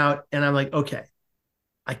freaking out, and I'm like, okay,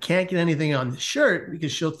 I can't get anything on the shirt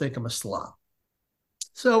because she'll think I'm a slob.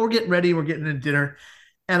 So we're getting ready. We're getting to dinner.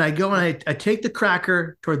 And I go and I take the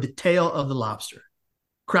cracker toward the tail of the lobster.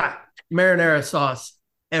 Crack, marinara sauce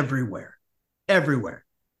everywhere.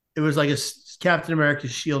 It was like a Captain America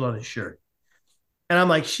shield on his shirt. And I'm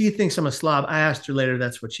like, she thinks I'm a slob. I asked her later,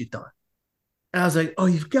 that's what she thought. And I was like, oh,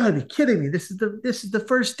 you've got to be kidding me. This is the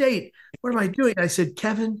first date. What am I doing? I said,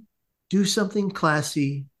 Kevin, do something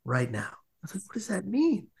classy right now. I was like, what does that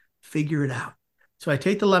mean? Figure it out. So I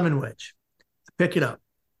take the lemon wedge, I pick it up.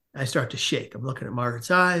 I start to shake. I'm looking at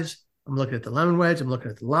Margaret's eyes. I'm looking at the lemon wedge. I'm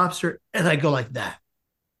looking at the lobster. And I go like that.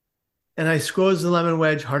 And I squoze the lemon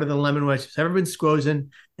wedge harder than the lemon wedge has ever been squozen.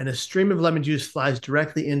 And a stream of lemon juice flies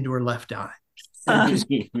directly into her left eye. And just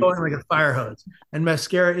going like a fire hose. And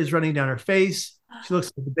mascara is running down her face. She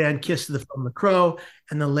looks like the band Kiss from the Crow.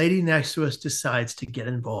 And the lady next to us decides to get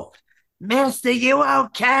involved. Mister, you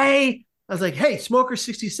okay? I was like, hey, Smoker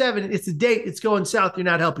 67, it's a date. It's going south. You're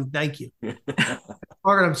not helping. Thank you.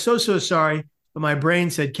 Margaret, I'm so sorry. But my brain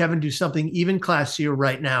said, Kevin, do something even classier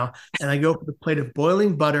right now. And I go for the plate of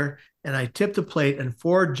boiling butter, and I tip the plate, and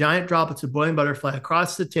 4 giant droplets of boiling butter fly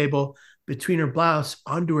across the table between her blouse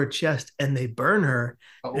onto her chest, and they burn her.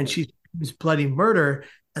 Oh. And she screams bloody murder,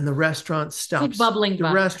 and the restaurant stops. Like bubbling.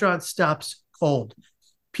 The restaurant stops cold.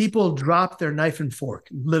 People drop their knife and fork,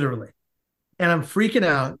 literally. And I'm freaking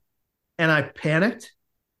out. And I panicked,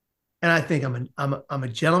 and I think I'm a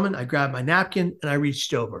gentleman. I grabbed my napkin and I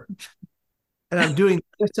reached over, and I'm doing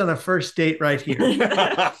this on a first date right here.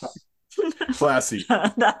 Classy.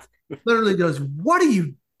 Literally goes, "What are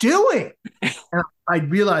you doing?" And I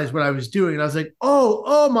realized what I was doing, and I was like,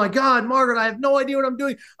 "Oh my God, Margaret, I have no idea what I'm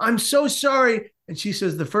doing. I'm so sorry." And she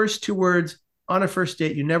says the first 2 words on a first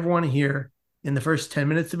date you never want to hear in the first 10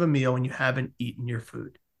 minutes of a meal when you haven't eaten your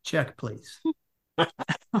food. Check, please. I'm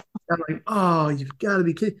like, oh, you've got to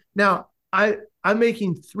be kidding. Now, I'm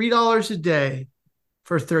making $3 a day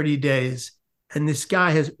for 30 days, and this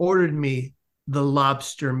guy has ordered me the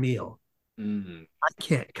lobster meal. Mm-hmm. I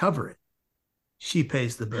can't cover it. She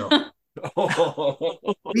pays the bill. We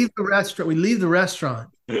leave the restaurant.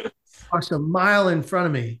 Walks a mile in front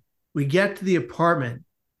of me. We get to the apartment,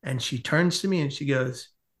 and she turns to me and she goes,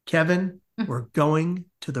 Kevin, we're going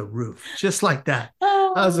to the roof. Just like that.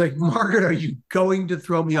 I was like, Margaret, are you going to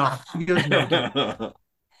throw me off? She goes, no.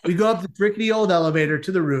 We go up the rickety old elevator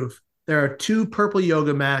to the roof. There are 2 purple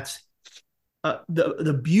yoga mats.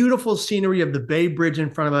 The beautiful scenery of the Bay Bridge in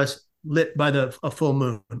front of us, lit by a full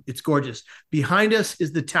moon. It's gorgeous. Behind us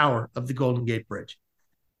is the tower of the Golden Gate Bridge.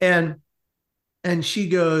 And she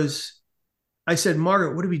goes, I said,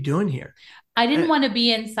 Margaret, what are we doing here? I didn't want to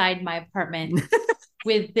be inside my apartment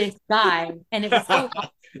with this guy. And it was so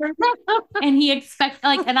and he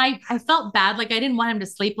and I felt bad. Like I didn't want him to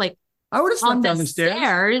sleep I would have slept on the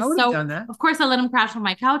stairs. I would have done that. Of course I let him crash on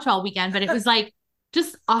my couch all weekend, but it was like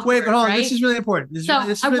just awkward. Wait, but hold on. Right? This is really important. I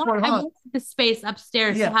want the space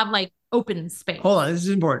upstairs to have open space. Hold on, this is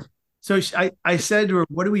important. So I said to her,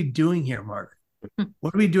 what are we doing here, Margaret?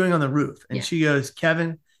 What are we doing on the roof? And she goes,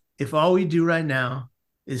 Kevin, if all we do right now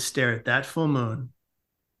is stare at that full moon,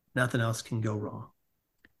 nothing else can go wrong.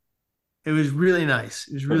 It was really nice.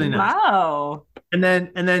 It was really nice. Wow.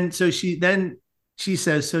 She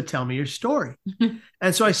says, so tell me your story.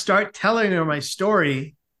 And so I start telling her my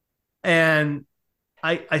story, and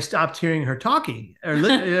I stopped hearing her talking, or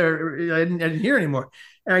I didn't hear anymore.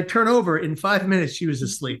 And I turn over. In 5 minutes, she was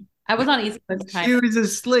asleep. I was on East Coast time. She was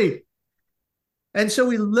asleep. And so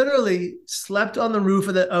we literally slept on the roof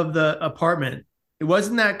of the apartment. It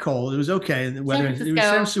wasn't that cold. It was okay. The weather, it was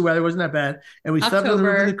essentially weather wasn't that bad. And we slept on the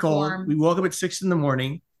roof in the cold. Warm. We woke up at 6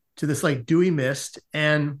 a.m. to this like dewy mist,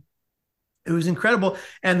 and it was incredible.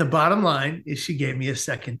 And the bottom line is she gave me a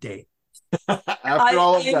second date. After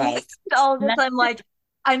all of that. All of this, I'm like,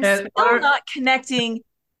 I'm still not connecting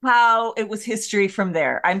how it was history from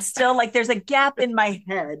there. I'm still like, there's a gap in my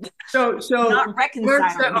head. So not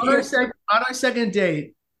reconciling. On our second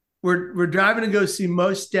date, we're driving to go see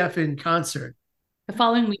Mos Def in concert. The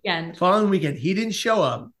following weekend. He didn't show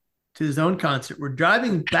up to his own concert. We're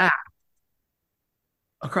driving back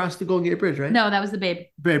across the Golden Gate Bridge, right? No, that was the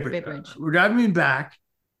Bay Bridge. We're driving back,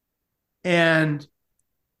 and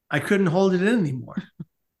I couldn't hold it in anymore.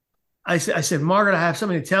 I said, Margaret, I have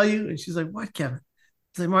something to tell you. And she's like, what, Kevin?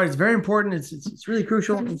 It's like, Margaret, it's very important. It's really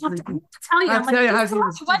crucial. I have to tell you how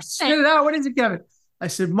to spit it out. What is it, Kevin? I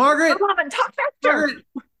said, Margaret,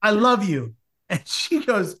 I love you. And she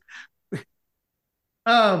goes,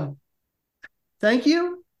 thank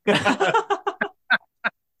you.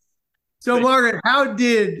 So, Margaret, how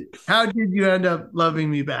did you end up loving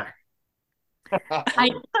me back?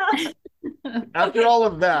 After all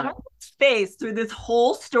of that, face through this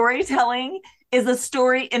whole storytelling is a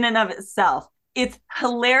story in and of itself. It's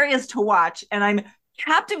hilarious to watch, and I'm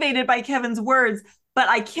captivated by Kevin's words, but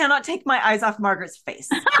I cannot take my eyes off Margaret's face.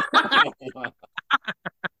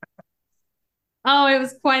 Oh, it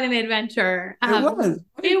was quite an adventure.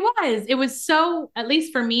 It was so, at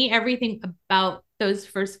least for me, everything about those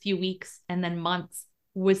first few weeks and then months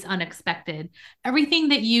was unexpected. Everything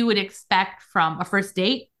that you would expect from a first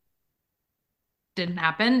date didn't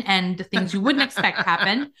happen, and the things you wouldn't expect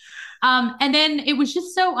happen. And then it was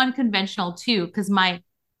just so unconventional too, because my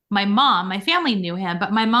mom, my family knew him,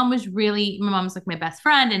 but my mom's like my best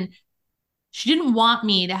friend, and she didn't want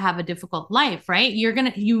me to have a difficult life, right? You're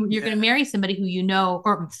gonna marry somebody who you know,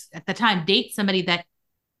 or at the time date somebody that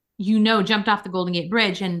you know jumped off the Golden Gate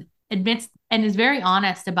Bridge and admits and is very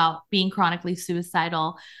honest about being chronically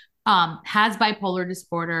suicidal, has bipolar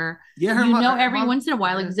disorder. Yeah, every once in a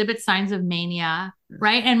while exhibits signs of mania,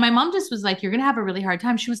 right? And my mom just was like, you're gonna have a really hard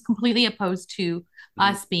time. She was completely opposed to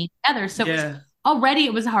us being together. So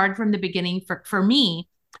it was hard from the beginning for me.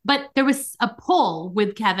 But there was a pull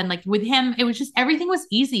with Kevin, like with him, it was just everything was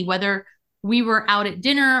easy, whether we were out at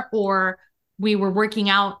dinner or we were working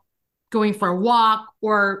out, going for a walk,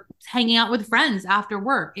 or hanging out with friends after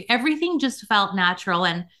work. Everything just felt natural.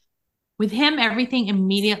 And with him, everything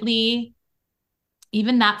immediately,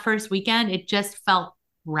 even that first weekend, it just felt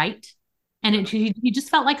right. And he just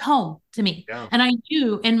felt like home to me. Yeah. And I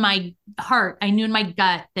knew in my heart, I knew in my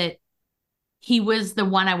gut that he was the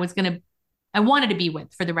one I wanted to be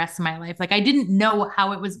with for the rest of my life. Like, I didn't know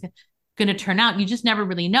how it was going to turn out. You just never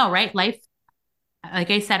really know, right? Life,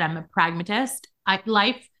 like I said, I'm a pragmatist.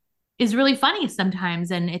 Life is really funny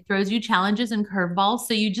sometimes, and it throws you challenges and curveballs.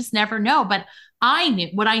 So you just never know. But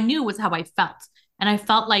what I knew was how I felt. And I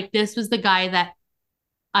felt like this was the guy that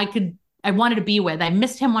I wanted to be with. I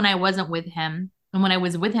missed him when I wasn't with him. And when I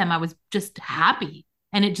was with him, I was just happy.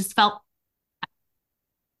 And it just felt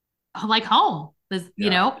like home, you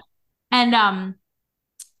know? And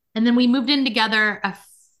then we moved in together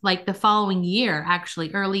like the following year,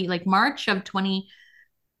 actually, early, like March of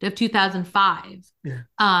 2005. Yeah.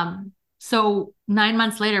 So 9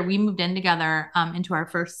 months later, we moved in together into our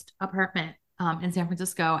first apartment in San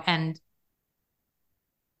Francisco, and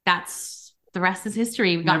that's the rest is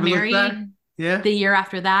history. We got married the year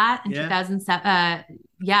after that in 2007.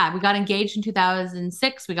 We got engaged in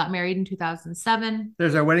 2006. We got married in 2007.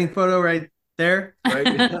 There's our wedding photo right there. Right.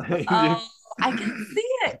 I can see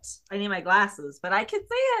it. I need my glasses, but I can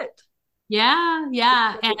see it. Yeah.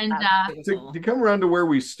 And to come around to where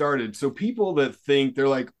we started, so people that think they're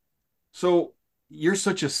like, so you're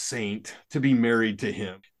such a saint to be married to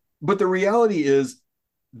him. But the reality is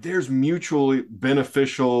there's mutually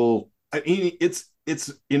beneficial. I mean, it's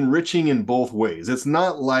enriching in both ways. It's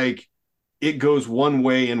not like it goes one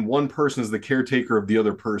way and one person is the caretaker of the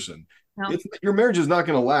other person. No. Your marriage is not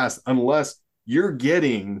going to last unless you're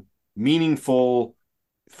getting meaningful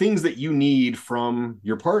things that you need from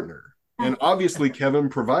your partner. And obviously Kevin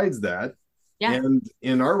provides that. Yeah. And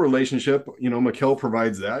in our relationship, Mikkel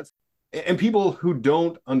provides that. And people who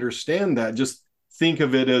don't understand that just think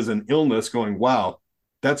of it as an illness going, wow,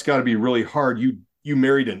 that's got to be really hard. You you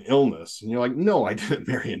married an illness. And you're like, no, I didn't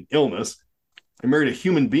marry an illness. I married a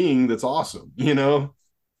human being that's awesome, Yeah.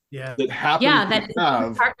 that happens to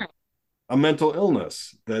have a mental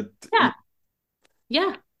illness that.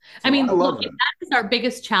 Yeah. So I mean, look, that is our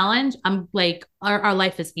biggest challenge. I'm like, our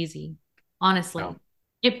life is easy, honestly.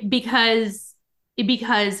 Yeah. Because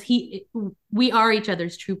we are each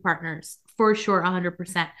other's true partners for sure,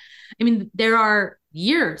 100%. I mean, there are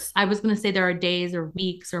years, I was going to say there are days or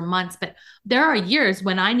weeks or months, but there are years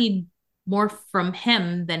when I need more from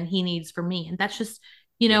him than he needs from me. And that's just,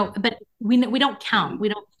 but we don't count. We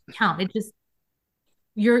don't count. It just,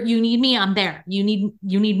 you need me, I'm there. You need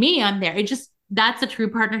me, I'm there. It just, that's a true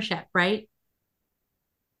partnership, right?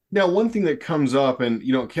 Now, one thing that comes up, and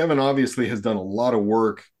Kevin obviously has done a lot of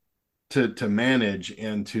work to manage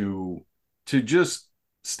and to just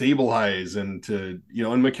stabilize and and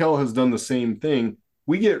Mikkel has done the same thing.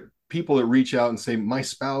 We get people that reach out and say, my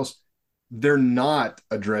spouse, they're not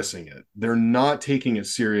addressing it. They're not taking it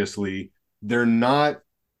seriously. They're not,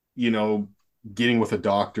 getting with a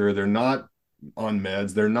doctor. They're not on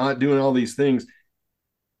meds. They're not doing all these things.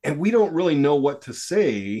 And we don't really know what to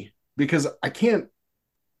say, because I can't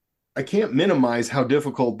minimize how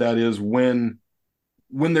difficult that is when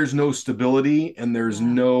there's no stability and there's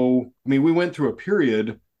no, we went through a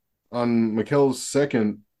period on Mikkel's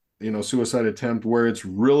second, suicide attempt where it's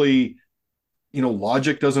really,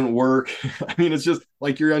 logic doesn't work. It's just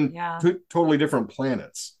like you're on totally different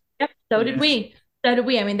planets. Yep. So did we.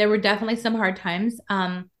 I mean, there were definitely some hard times.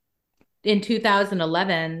 In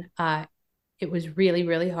 2011, it was really,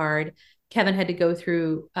 really hard. Kevin had to go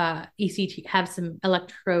through ECT, have some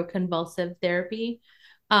electroconvulsive therapy.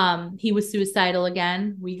 He was suicidal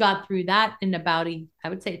again. We got through that in I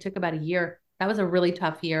would say it took about a year. That was a really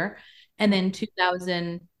tough year. And then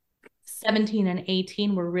 2017 and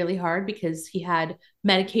 18 were really hard because he had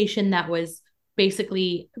medication that was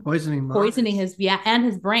basically poisoning his and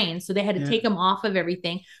his brain. So they had to take him off of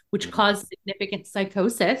everything, which caused significant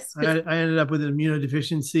psychosis. I ended up with an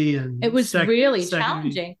immunodeficiency, and it was really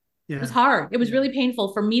challenging. Yeah. It was hard. It was really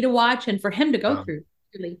painful for me to watch and for him to go through.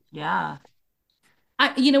 Really. Yeah.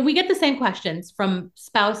 We get the same questions from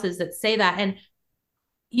spouses that say that. And,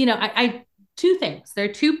 I two things. There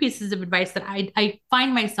are two pieces of advice that I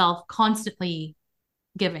find myself constantly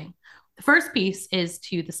giving. The first piece is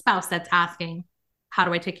to the spouse that's asking, how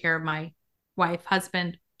do I take care of my wife,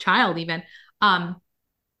 husband, child even?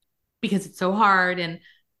 Because it's so hard and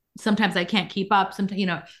sometimes I can't keep up.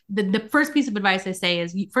 Sometimes, the first piece of advice I say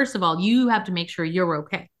is, first of all, you have to make sure you're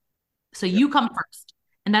okay. So you come first.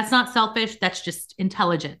 And that's not selfish. That's just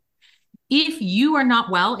intelligent. If you are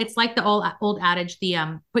not well, it's like the old adage,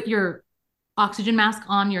 put your oxygen mask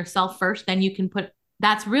on yourself first, then you can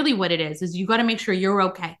that's really what it is you got to make sure you're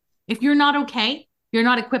okay. If you're not okay, you're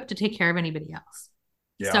not equipped to take care of anybody else.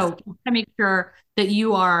 Yeah. So you got to make sure that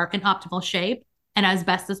you are in optimal shape and as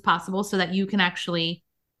best as possible so that you can actually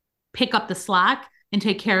pick up the slack and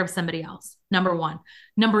take care of somebody else. Number one.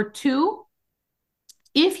 Number two,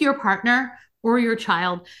 if your partner or your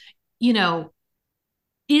child,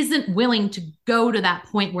 isn't willing to go to that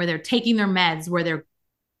point where they're taking their meds, where they're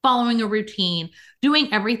following a routine,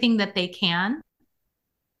 doing everything that they can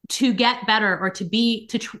to get better or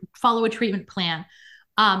to follow a treatment plan,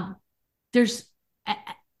 and it's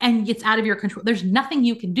out of your control. There's nothing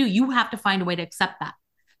you can do. You have to find a way to accept that,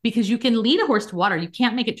 because you can lead a horse to water. You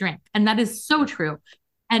can't make it drink. And that is so true.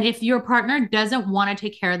 And if your partner doesn't want to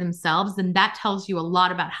take care of themselves, then that tells you a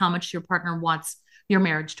lot about how much your partner wants your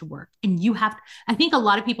marriage to work. And I think a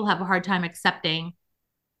lot of people have a hard time accepting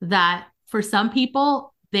that for some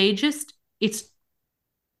people, it's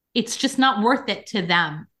just not worth it to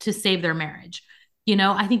them to save their marriage.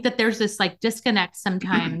 I think that there's this like disconnect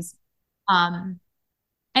sometimes. And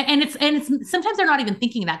it's sometimes they're not even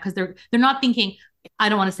thinking that, because they're not thinking, I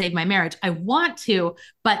don't want to save my marriage. I want to,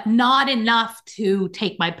 but not enough to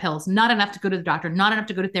take my pills, not enough to go to the doctor, not enough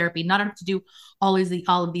to go to therapy, not enough to do all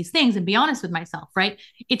of these things and be honest with myself, right?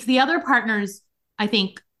 It's the other partner's, I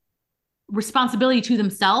think, responsibility to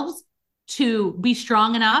themselves to be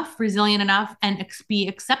strong enough, resilient enough, and be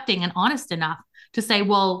accepting and honest enough to say,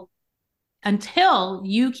 well, until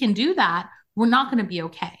you can do that, we're not going to be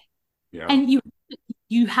okay. Yeah. And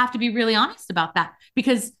you have to be really honest about that,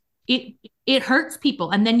 because it hurts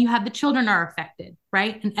people. And then you have the children are affected,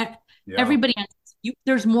 right? And everybody,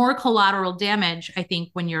 there's more collateral damage, I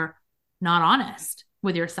think, when you're not honest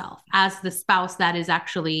with yourself as the spouse that is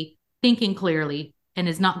actually thinking clearly and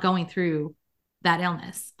is not going through that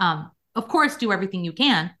illness. Of course, do everything you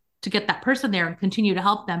can to get that person there and continue to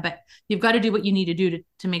help them, but you've got to do what you need to do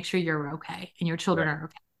to make sure you're okay and your children are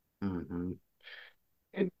okay. Mm-hmm.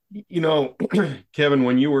 And Kevin,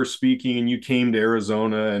 when you were speaking and you came to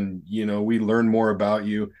Arizona and, we learned more about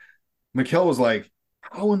you, Mikkel was like,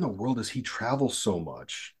 how in the world does he travel so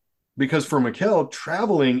much? Because for Mikkel,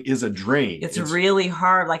 traveling is a drain. It's really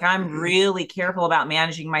hard. Like, I'm really careful about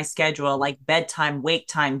managing my schedule, like bedtime, wake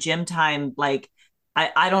time, gym time, like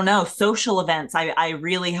I don't know, social events. I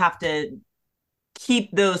really have to keep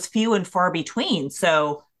those few and far between.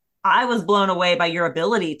 So I was blown away by your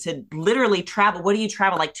ability to literally travel. What do you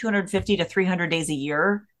travel, like 250 to 300 days a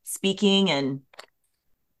year speaking?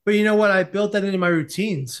 But you know what? I built that into my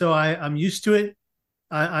routine. So I'm used to it.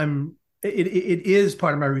 It is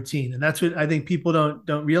part of my routine. And that's what I think people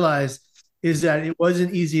don't realize, is that it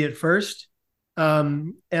wasn't easy at first.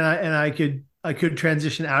 And I could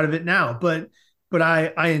transition out of it now, but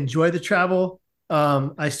I enjoy the travel.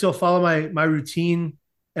 I still follow my routine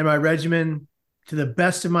and my regimen to the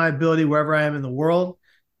best of my ability wherever I am in the world,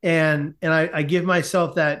 and I give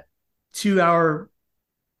myself that 2 hour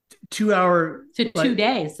to like, 2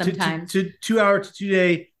 days sometimes to 2 hour to 2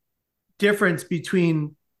 day difference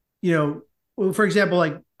between, for example,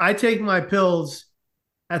 like I take my pills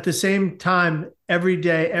at the same time every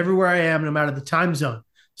day, everywhere I am, no matter the time zone.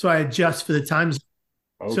 So I adjust for the time zone.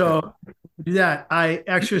 Okay. So I do that. I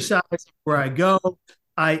exercise where I go.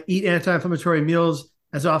 I eat anti-inflammatory meals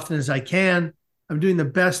as often as I can. I'm doing the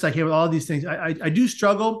best I can with all these things. I do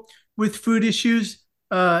struggle with food issues,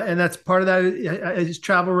 and that's part of that is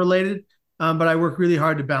travel related. But I work really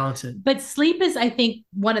hard to balance it. But sleep is, I think,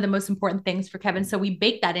 one of the most important things for Kevin. So we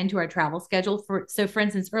bake that into our travel schedule. For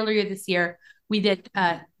instance, earlier this year, we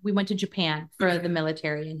went to Japan for the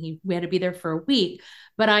military, and we had to be there for a week.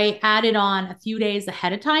 But I added on a few days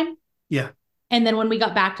ahead of time. Yeah. And then when we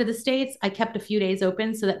got back to the States, I kept a few days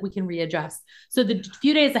open so that we can readjust. So the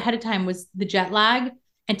few days ahead of time was the jet lag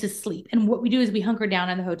and to sleep. And what we do is we hunker down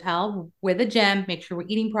in the hotel with a gym, make sure we're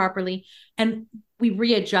eating properly, and we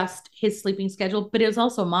readjust his sleeping schedule. But it was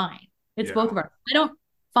also mine. It's both of ours. I don't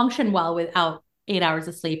function well without 8 hours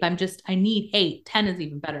of sleep. I need 8. 10 is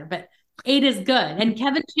even better, but 8 is good. And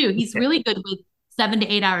Kevin too, he's really good with 7 to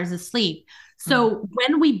 8 hours of sleep. So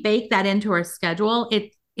when we bake that into our schedule,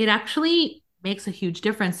 it actually makes a huge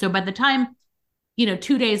difference. So by the time, 2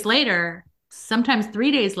 days later, sometimes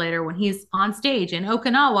 3 days later, when he's on stage in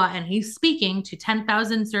Okinawa and he's speaking to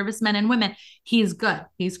 10,000 servicemen and women, he's good.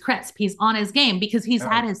 He's crisp. He's on his game because he's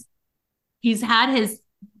had his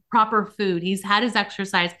proper food. He's had his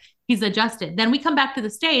exercise. He's adjusted. Then we come back to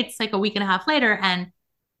the States like a week and a half later, and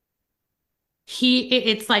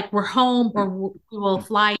it's like we're home, or we will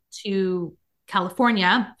fly to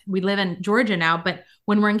California. We live in Georgia now, but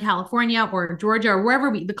when we're in California or Georgia or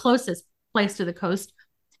wherever the closest place to the coast,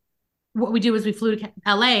 what we do is we flew to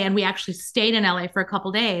LA, and we actually stayed in LA for a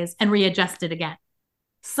couple days and readjusted again.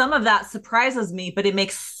 Some of that surprises me, but it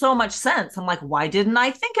makes so much sense. I'm like, why didn't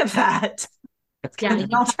I think of that? Yeah,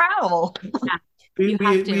 I'll travel. Yeah.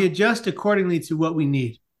 We adjust accordingly to what we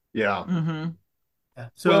need. Yeah. Mm-hmm. Yeah.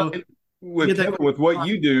 So with what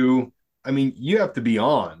you do, I mean, you have to be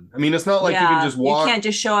on. I mean, it's not like you can just walk. You can't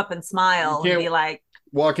just show up and smile and be like,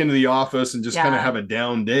 walk into the office and just kind of have a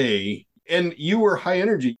down day. And you were high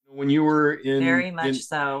energy when you were in. Very much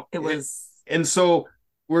so. It was. And so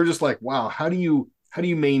we're just like, wow, how do you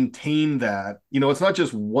maintain that? It's not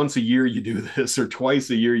just once a year you do this or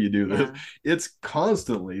twice a year you do this. It's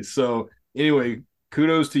constantly. So anyway,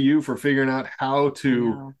 kudos to you for figuring out how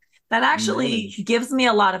to. That actually gives me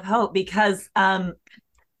a lot of hope, because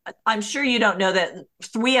I'm sure you don't know that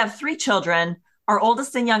we have 3 children. Our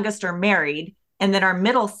oldest and youngest are married. And then our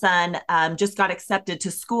middle son just got accepted to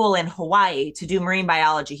school in Hawaii to do marine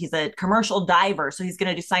biology. He's a commercial diver, so he's going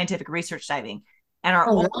to do scientific research diving. And our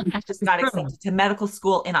oldest just got accepted to medical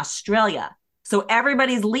school in Australia. So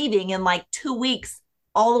everybody's leaving in like 2 weeks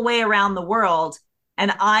all the way around the world.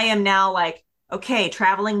 And I am now like, okay,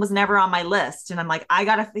 traveling was never on my list. And I'm like, I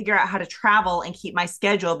got to figure out how to travel and keep my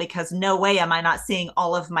schedule, because no way am I not seeing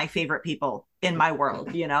all of my favorite people in my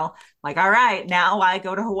world, like, all right, now I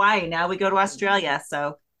go to Hawaii. Now we go to Australia.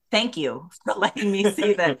 So thank you for letting me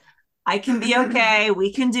see that I can be okay.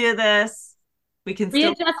 We can do this. We can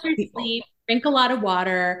readjust your sleep, drink a lot of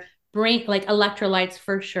water, drink like electrolytes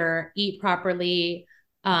for sure, eat properly.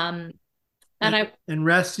 And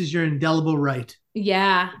rest is your indelible right.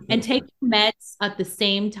 Yeah. And take meds at the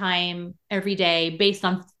same time every day based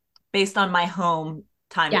on my home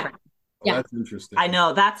time frame. Yeah. That's interesting. I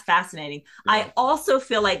know, that's fascinating. Yeah. I also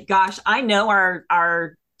feel like, gosh, I know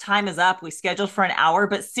our time is up. We scheduled for an hour,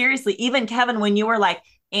 but seriously, even Kevin, when you were like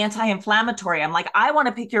anti-inflammatory, I'm like, I want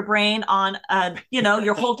to pick your brain on,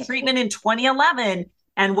 your whole treatment in 2011.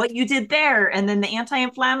 and what you did there, and then the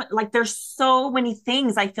anti-inflammatory, like there's so many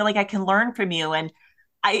things I feel like I can learn from you. And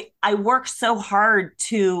I work so hard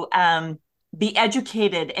to be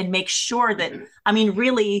educated and make sure that, I mean,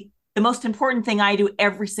 really the most important thing I do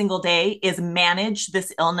every single day is manage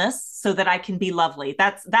this illness so that I can be lovely.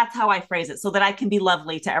 That's how I phrase it, so that I can be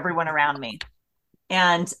lovely to everyone around me.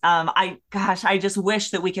 And I just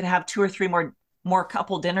wish that we could have 2 or 3 more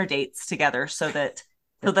couple dinner dates together so that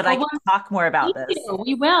I can talk more about this.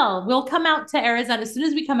 We will. We'll come out to Arizona. As soon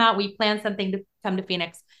as we come out, we plan something to come to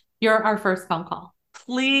Phoenix. You're our first phone call.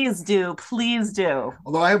 Please do. Please do.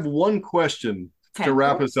 Although I have one question to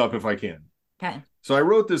wrap us up if I can. Okay. So I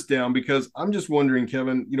wrote this down because I'm just wondering,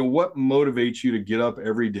 Kevin, what motivates you to get up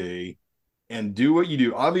every day and do what you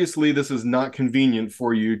do? Obviously, this is not convenient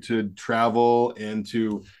for you to travel and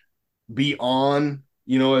to be on,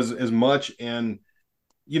 as much. And,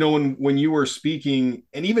 when you were speaking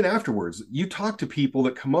and even afterwards, you talk to people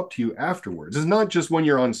that come up to you afterwards. It's not just when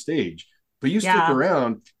you're on stage, but you stick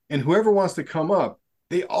around, and whoever wants to come up,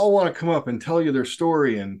 they all want to come up and tell you their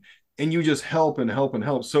story, and you just help and help and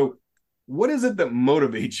help. So what is it that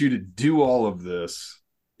motivates you to do all of this,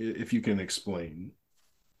 if you can explain?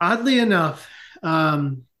 Oddly enough,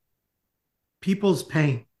 people's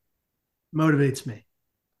pain motivates me.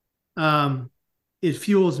 It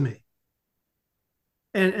fuels me.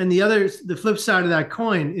 And the flip side of that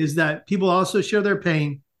coin is that people also share their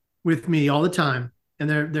pain with me all the time, and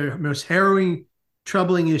their most harrowing,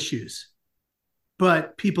 troubling issues.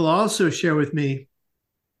 But people also share with me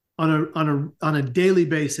on a daily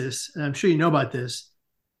basis, and I'm sure you know about this,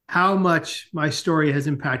 how much my story has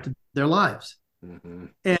impacted their lives. Mm-hmm.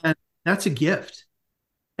 And that's a gift.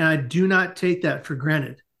 And I do not take that for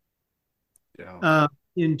granted. Yeah.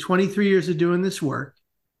 In 23 years of doing this work,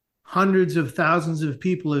 hundreds of thousands of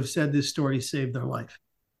people have said this story saved their life.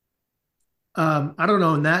 I don't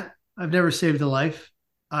own that. I've never saved a life.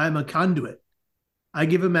 I'm a conduit. I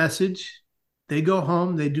give a message. They go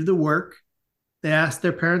home. They do the work. They ask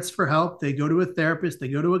their parents for help. They go to a therapist. They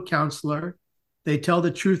go to a counselor. They tell the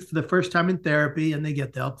truth for the first time in therapy, and they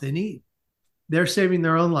get the help they need. They're saving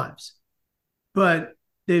their own lives. But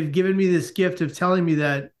they've given me this gift of telling me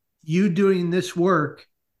that you doing this work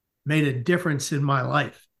made a difference in my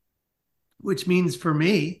life, which means for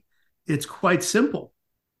me, it's quite simple.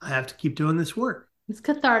 I have to keep doing this work. It's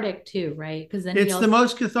cathartic too, right? Because then it's the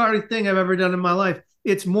most cathartic thing I've ever done in my life.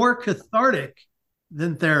 It's more cathartic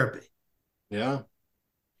than therapy. Yeah.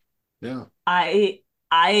 Yeah.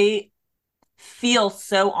 I feel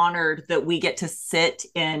so honored that we get to sit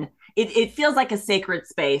in it. It feels like a sacred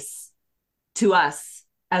space to us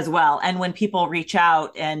as well. And when people reach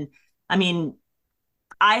out, and I mean,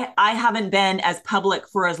 I haven't been as public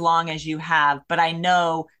for as long as you have, but I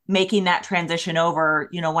know making that transition over,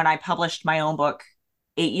 when I published my own book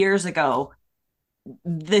 8 years ago,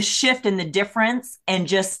 the shift and the difference and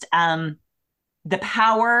just the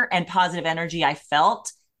power and positive energy I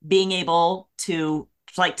felt being able to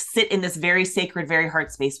sit in this very sacred, very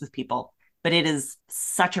heart space with people. But it is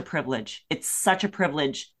such a privilege. It's such a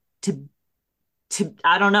privilege to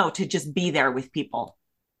I don't know, to just be there with people.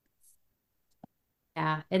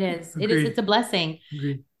 Yeah, it is. Agreed. It is. It's a blessing,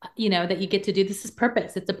 Agreed. That you get to do. This is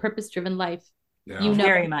purpose. It's a purpose-driven life. Yeah.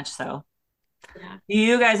 Very much so. Yeah.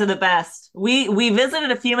 You guys are the best. We visited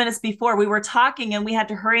a few minutes before. We were talking and we had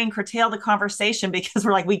to hurry and curtail the conversation because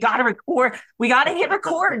we're like, we got to record. We got to hit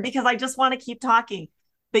record because I just want to keep talking.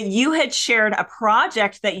 But you had shared a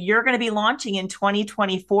project that you're going to be launching in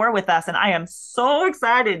 2024 with us. And I am so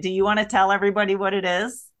excited. Do you want to tell everybody what it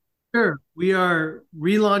is? Sure. We are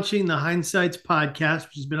relaunching the Hines podcast,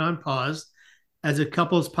 which has been on pause, as a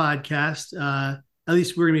couples podcast. At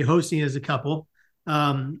least we're going to be hosting it as a couple,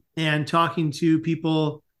 and talking to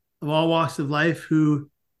people of all walks of life who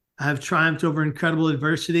have triumphed over incredible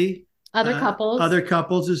adversity. Other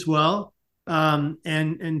couples as well,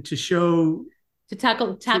 and to show to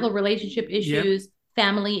tackle relationship issues,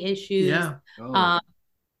 family issues,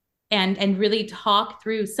 and really talk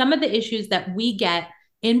through some of the issues that we get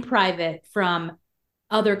in private from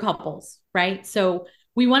other couples, right? So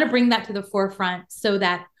we want to bring that to the forefront so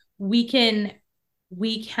that we can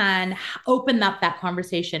open up that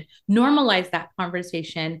conversation, normalize that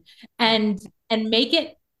conversation, and make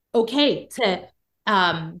it okay to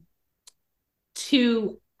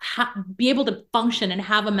be able to function and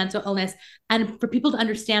have a mental illness, and for people to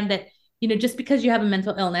understand that, just because you have a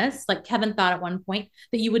mental illness, like Kevin thought at one point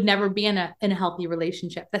that you would never be in a healthy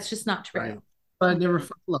relationship. That's just not true. Right. But I never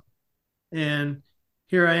felt love. And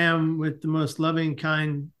here I am with the most loving,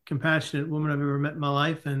 kind, compassionate woman I've ever met in my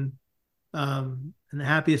life, and the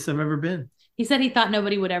happiest I've ever been. He said he thought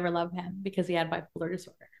nobody would ever love him because he had bipolar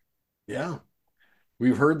disorder. Yeah,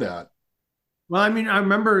 we've heard that. Well, I mean, I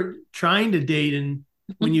remember trying to date, and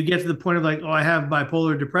when you get to the point of like, oh, I have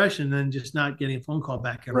bipolar depression, then just not getting a phone call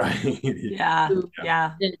back every Right. Yeah.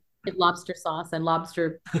 Yeah. Lobster sauce and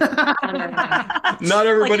lobster. Not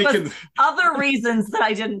everybody like can. Other reasons that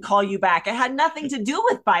I didn't call you back. It had nothing to do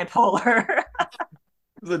with bipolar.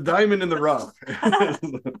 It's a diamond in the rough.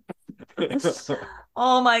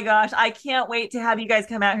 Oh my gosh. I can't wait to have you guys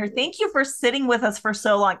come out here. Thank you for sitting with us for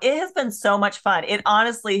so long. It has been so much fun. It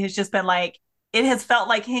honestly has just been like, it has felt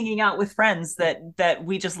like hanging out with friends that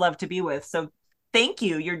we just love to be with. So thank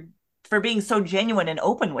you for being so genuine and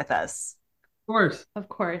open with us. Of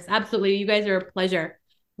course. Absolutely. You guys are a pleasure.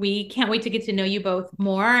 We can't wait to get to know you both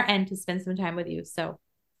more and to spend some time with you. So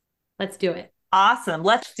let's do it. Awesome.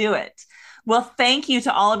 Let's do it. Well, thank you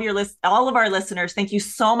to all of our listeners. Thank you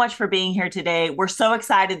so much for being here today. We're so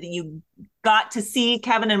excited that you got to see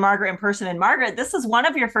Kevin and Margaret in person. And Margaret, this is one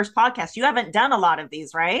of your first podcasts. You haven't done a lot of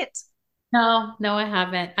these, right? No, I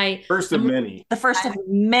haven't. First of many. The first of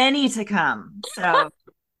many to come. So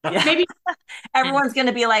yeah. Maybe everyone's going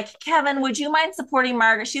to be like, Kevin, would you mind supporting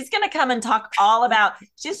Margaret? She's going to come and talk all about,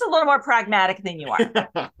 she's a little more pragmatic than you are.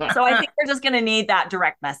 So I think we're just going to need that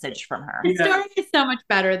direct message from her. The story is so much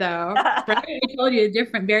better though. Right? I told you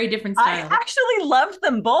very different style. I actually loved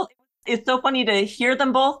them both. It's so funny to hear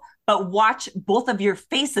them both, but watch both of your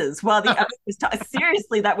faces while the other was talking.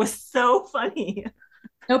 Seriously, that was so funny.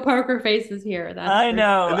 No poker faces here. I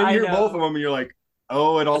know. And then you hear both of them and you're like,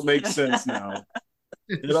 oh, it all makes sense now.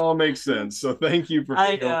 It all makes sense. So thank you for.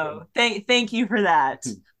 I know. Thank you for that.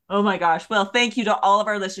 Oh my gosh. Well, thank you to all of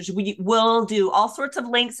our listeners. We will do all sorts of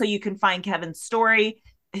links so you can find Kevin's story.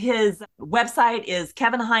 His website is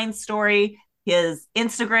Kevin Hines Story. His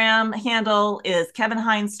Instagram handle is Kevin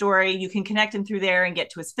Hines Story. You can connect him through there and get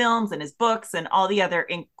to his films and his books and all the other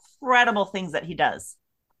incredible things that he does.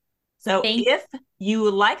 So if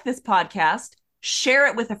you like this podcast, share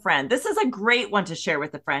it with a friend. This is a great one to share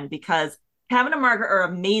with a friend because Kevin and Margaret are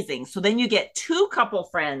amazing. So then you get 2 couple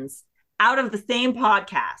friends out of the same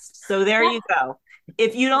podcast. So there you go.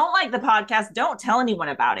 If you don't like the podcast, don't tell anyone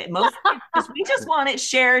about it. We just want it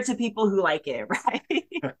shared to people who like it, right?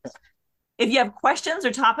 If you have questions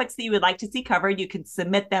or topics that you would like to see covered, you can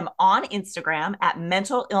submit them on Instagram at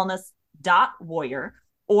mentalillness.warrior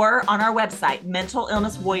or on our website,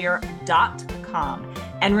 mentalillnesswarrior.com.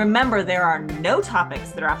 And remember, there are no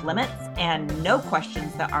topics that are off limits and no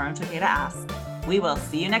questions that aren't okay to ask. We will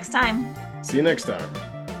see you next time. See you next time.